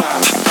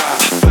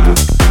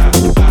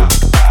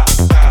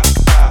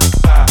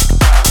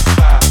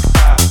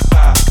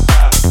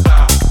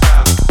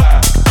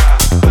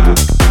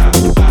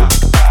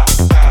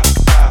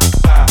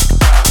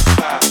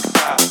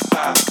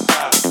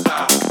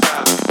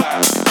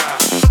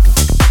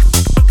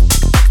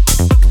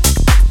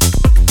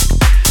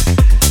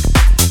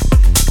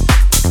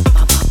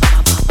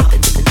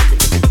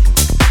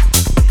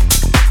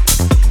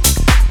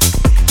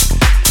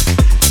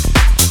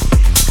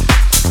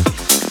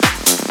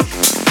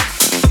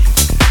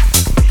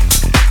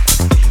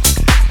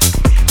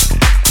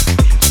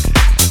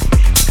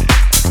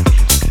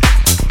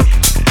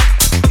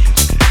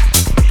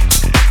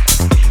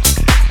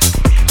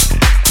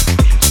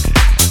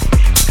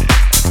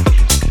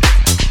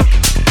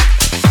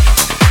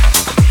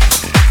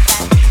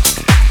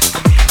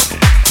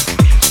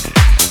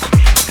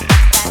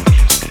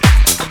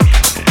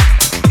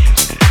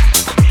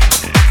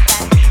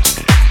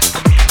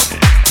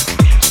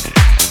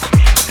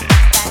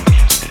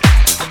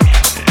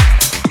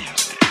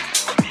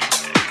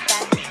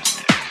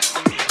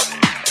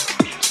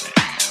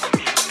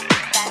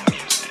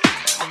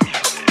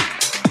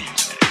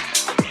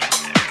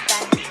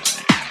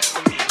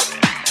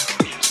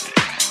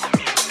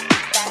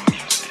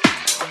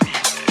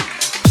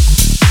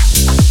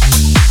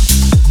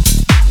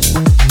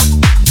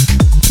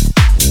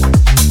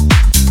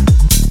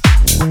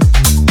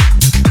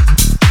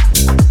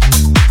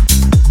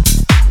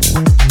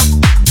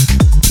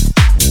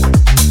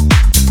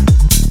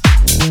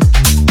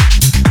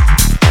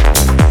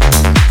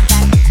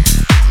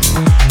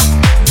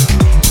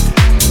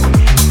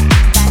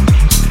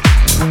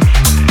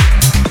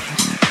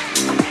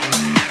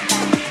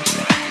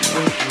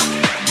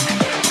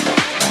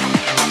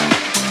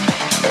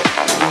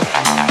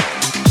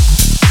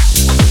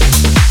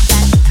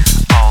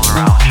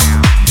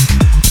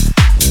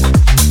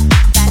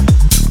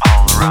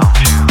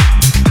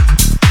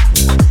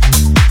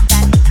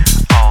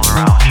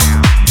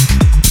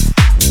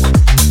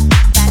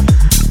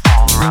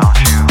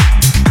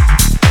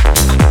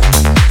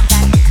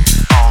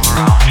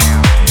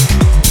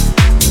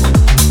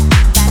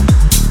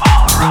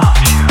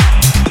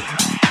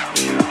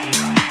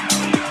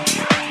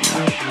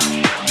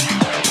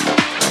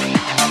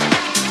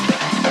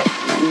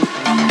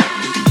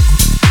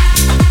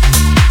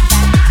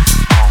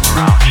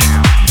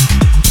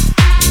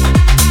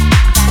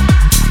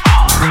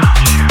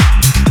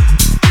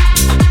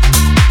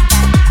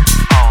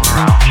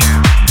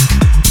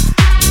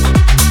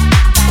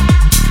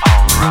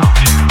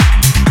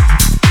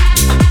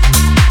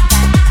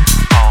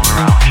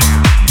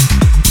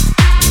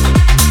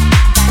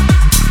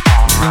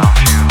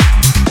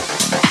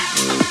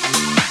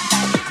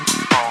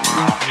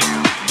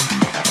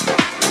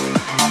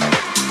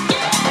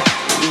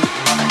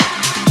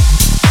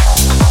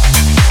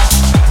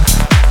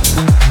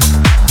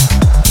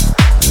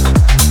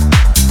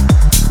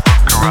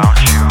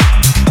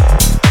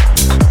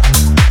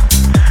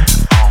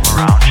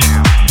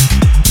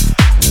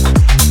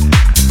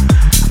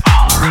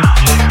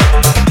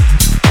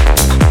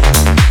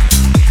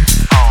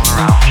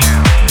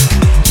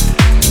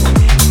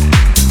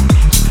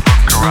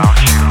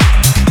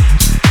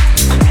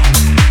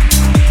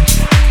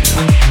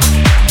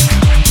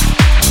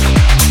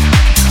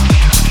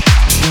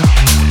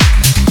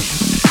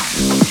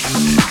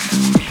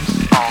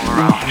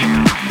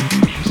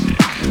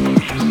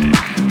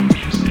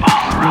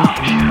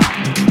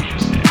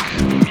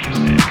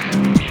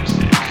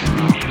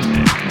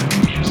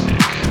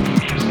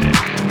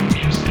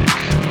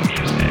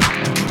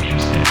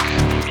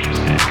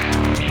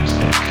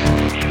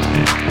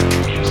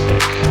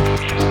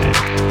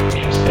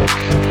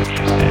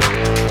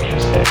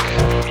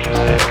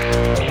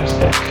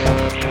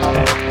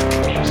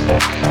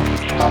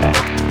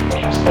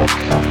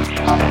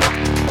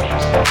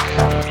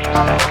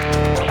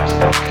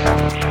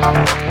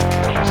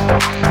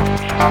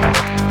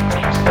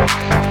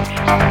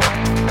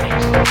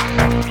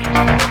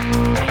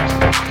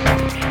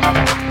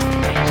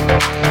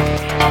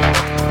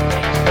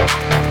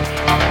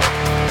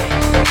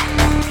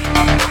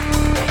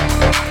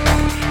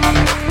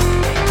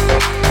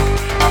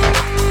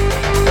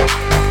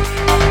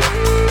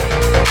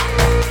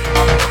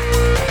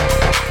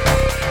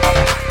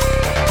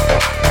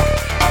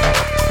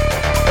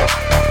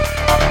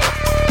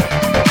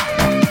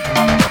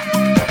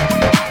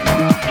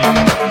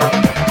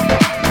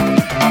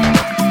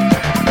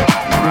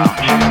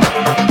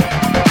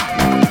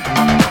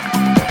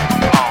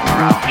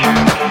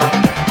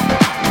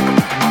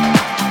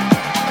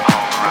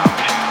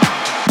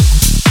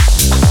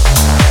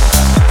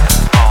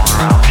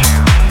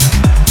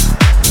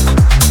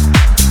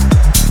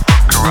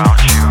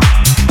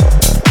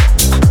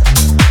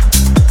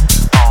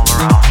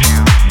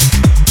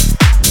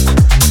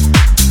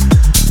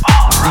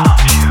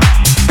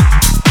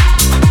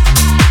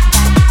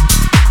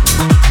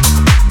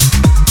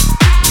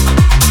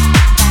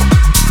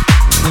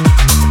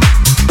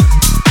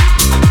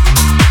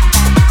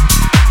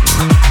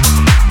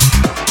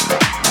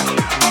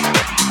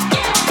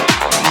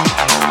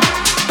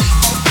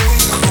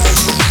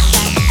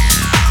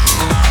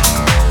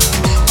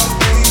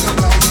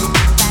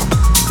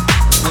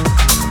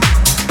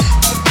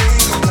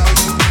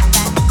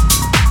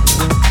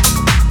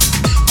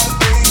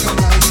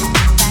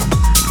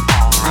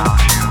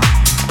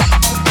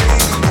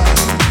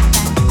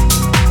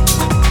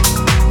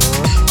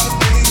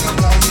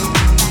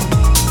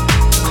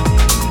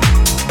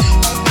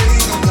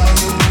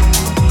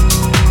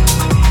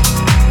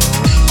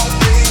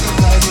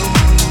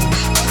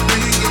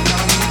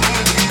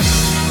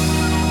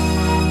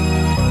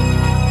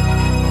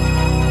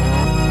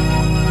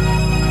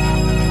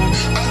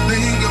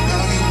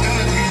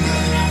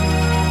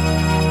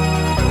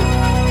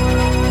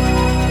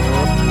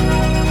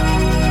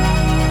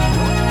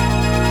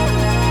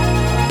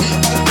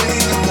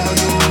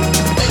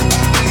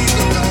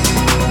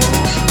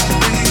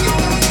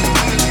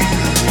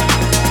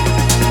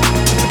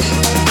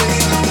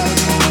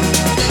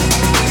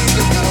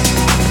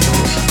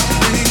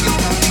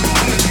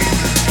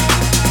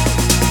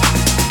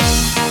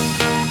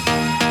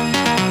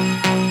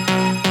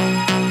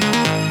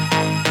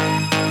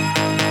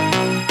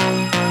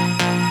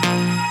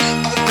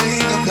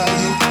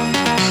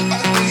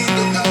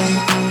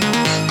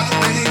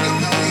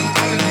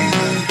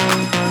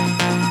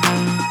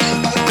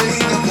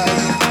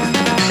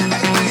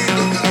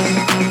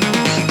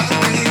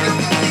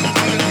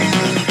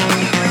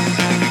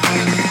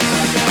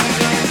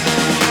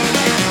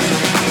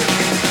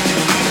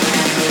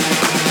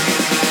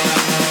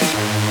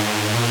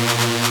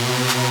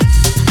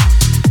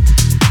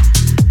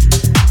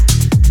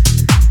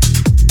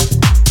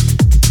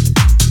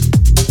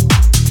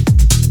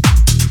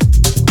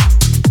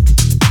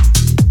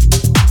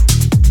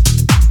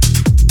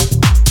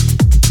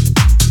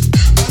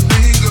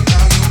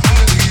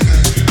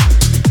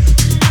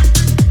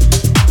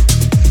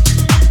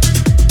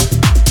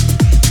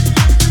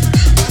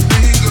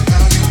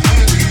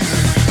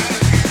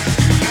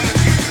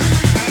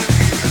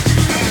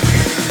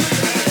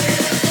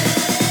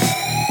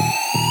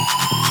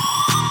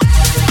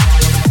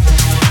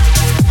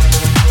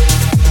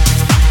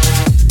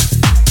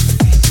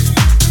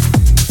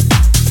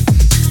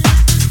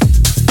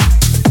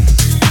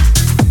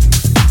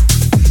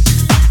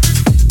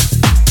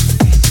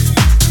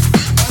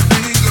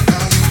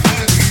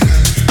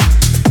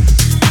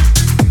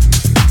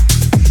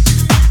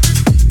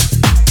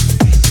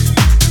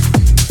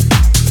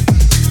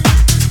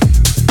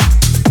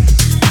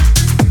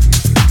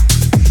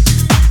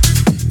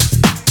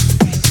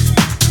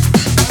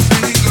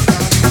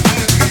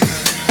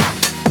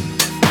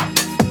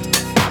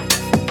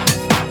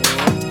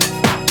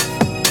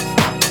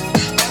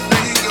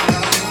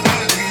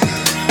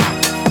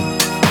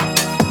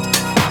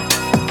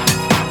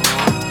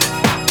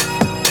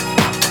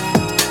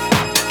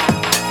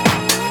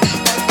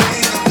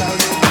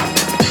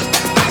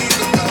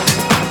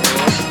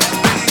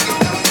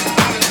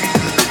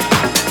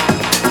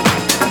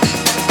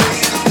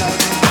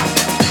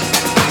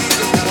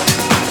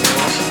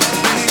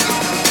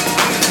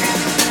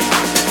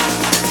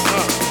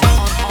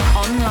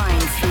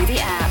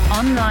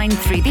 online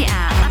through the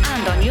app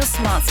and on your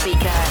smart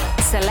speaker.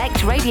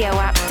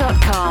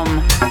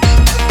 SelectRadioApp.com.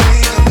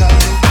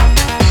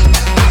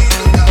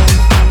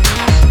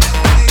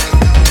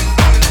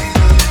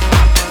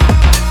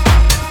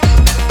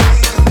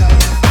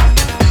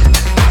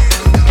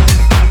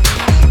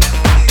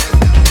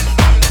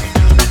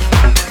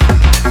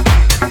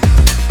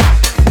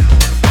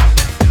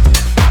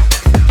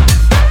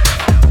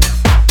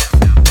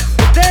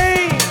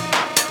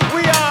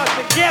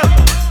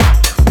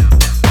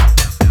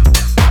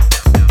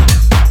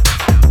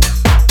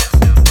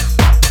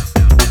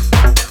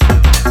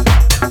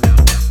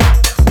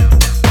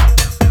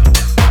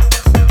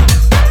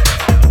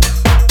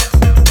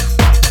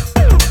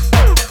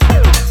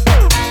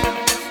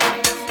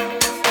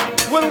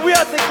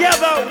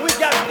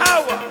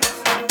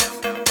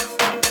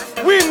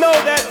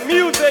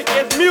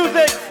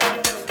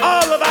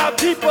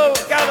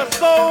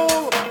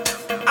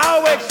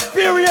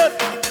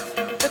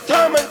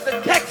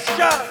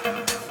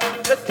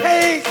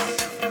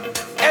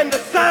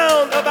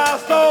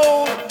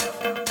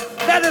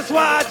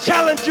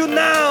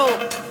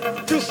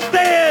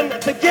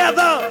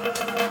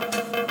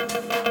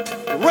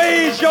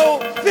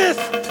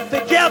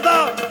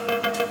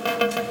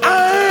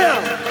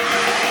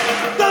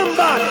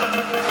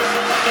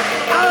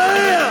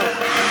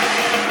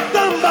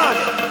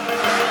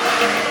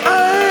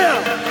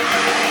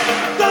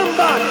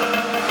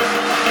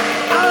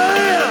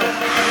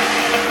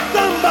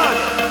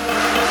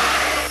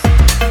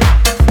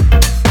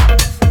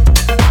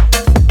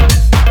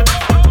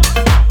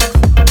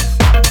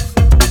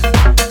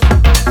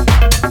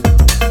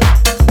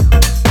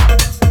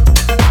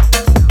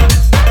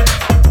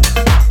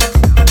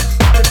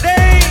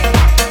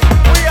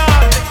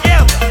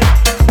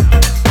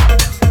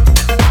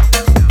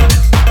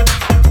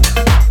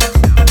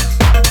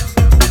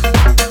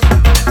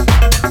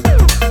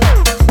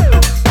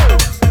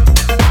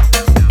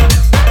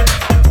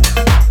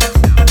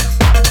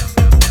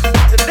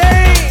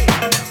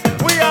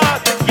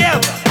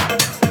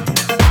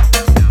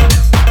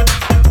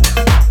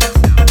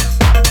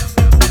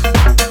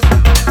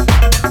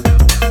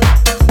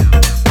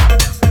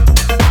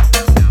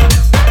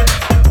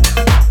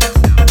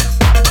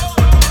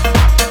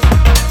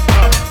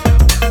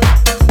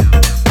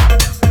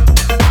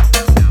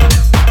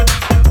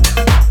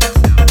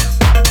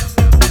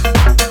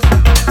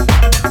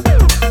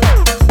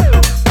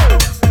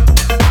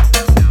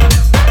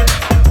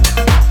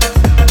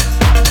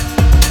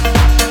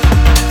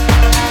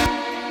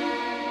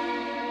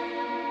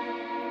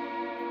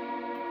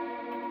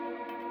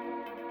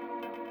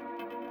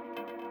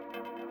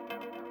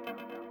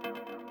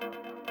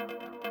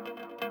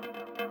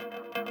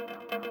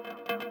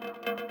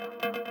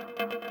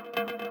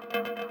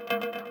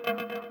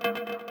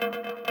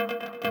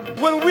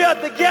 When we are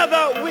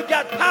together, we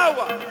got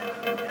power.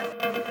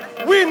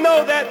 We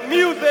know that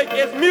music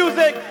is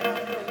music.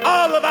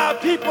 All of our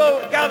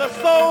people got a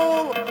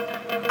soul.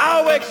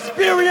 Our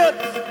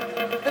experience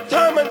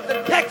determines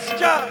the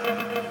texture,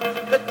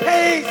 the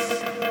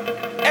taste,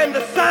 and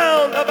the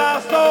sound of our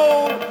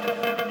soul.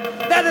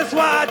 That is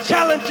why I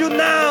challenge you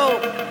now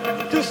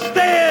to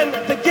stand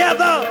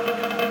together.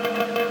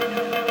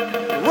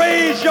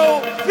 Raise your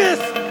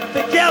fist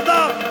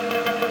together.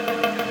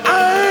 I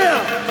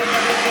am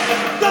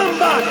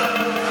somebody.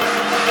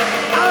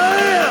 I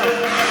am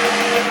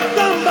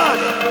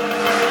somebody.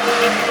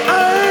 I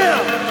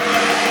am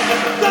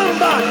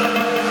somebody.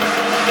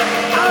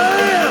 I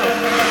am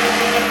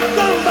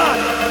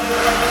somebody.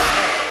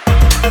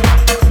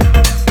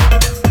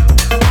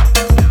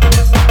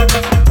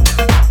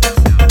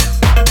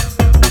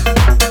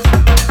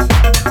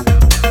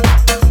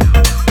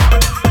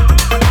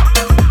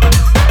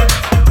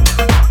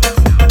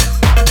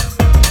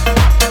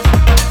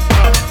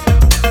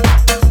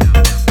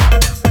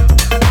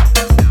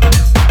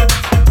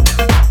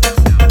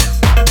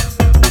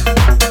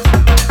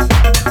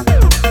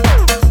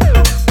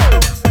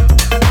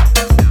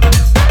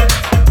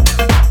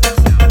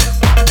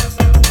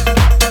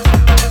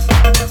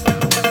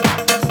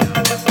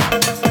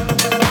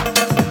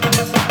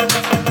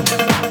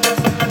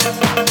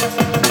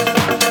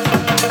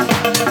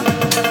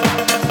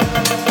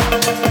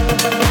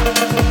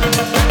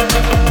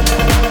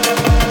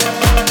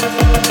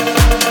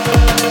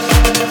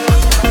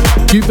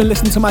 You've been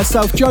listening to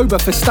myself, Joba,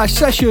 for Stash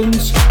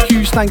Sessions.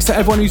 Huge thanks to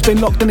everyone who's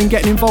been locked in and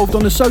getting involved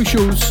on the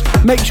socials.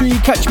 Make sure you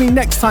catch me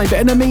next time, but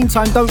in the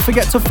meantime, don't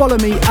forget to follow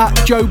me at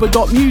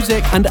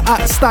joba.music and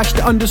at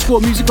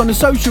stashed_music on the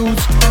socials.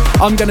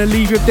 I'm going to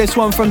leave you with this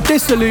one from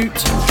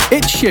Dissolute.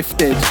 It's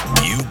Shifted.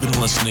 You've been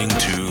listening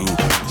to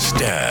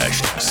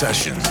Stash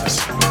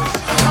Sessions.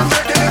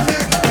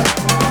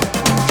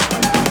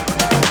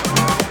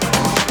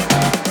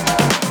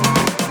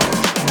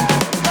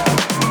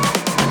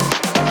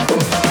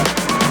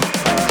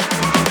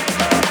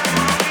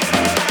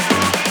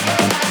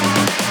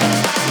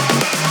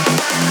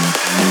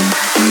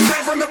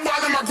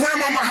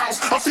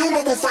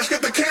 Fresh,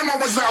 get the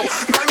cameras out.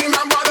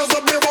 99 bottles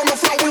of beer on the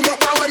floor. We went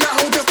wild in that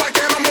hole just like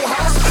Animal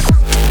House.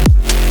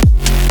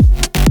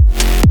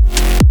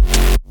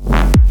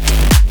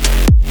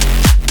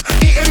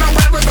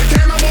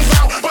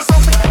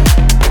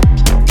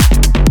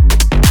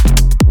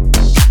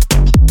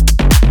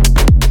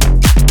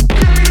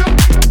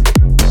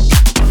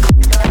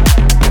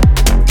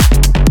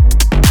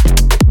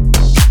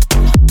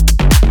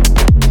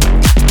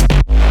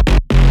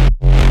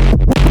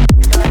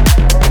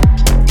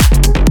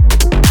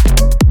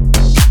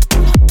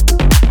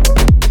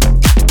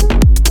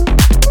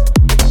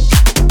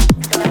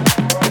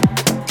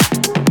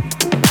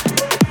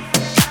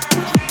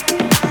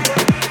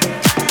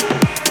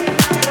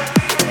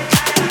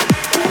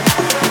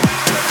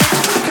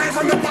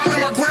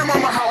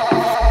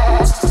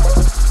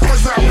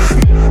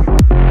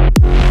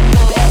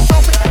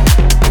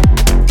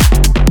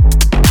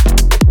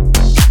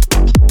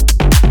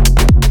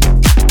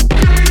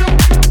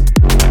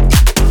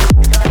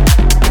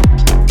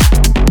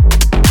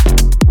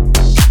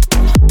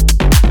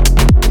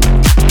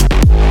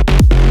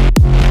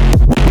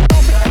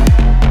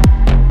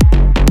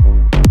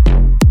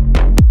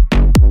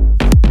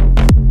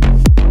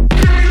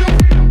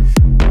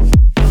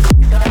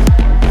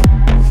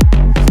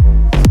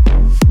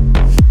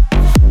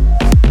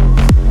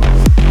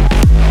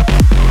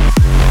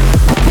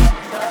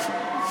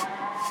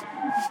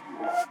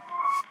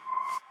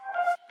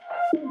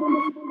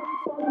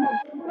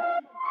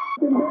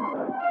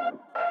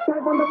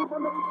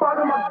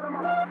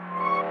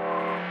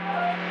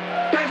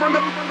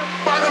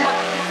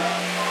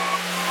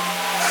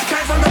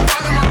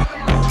 out of my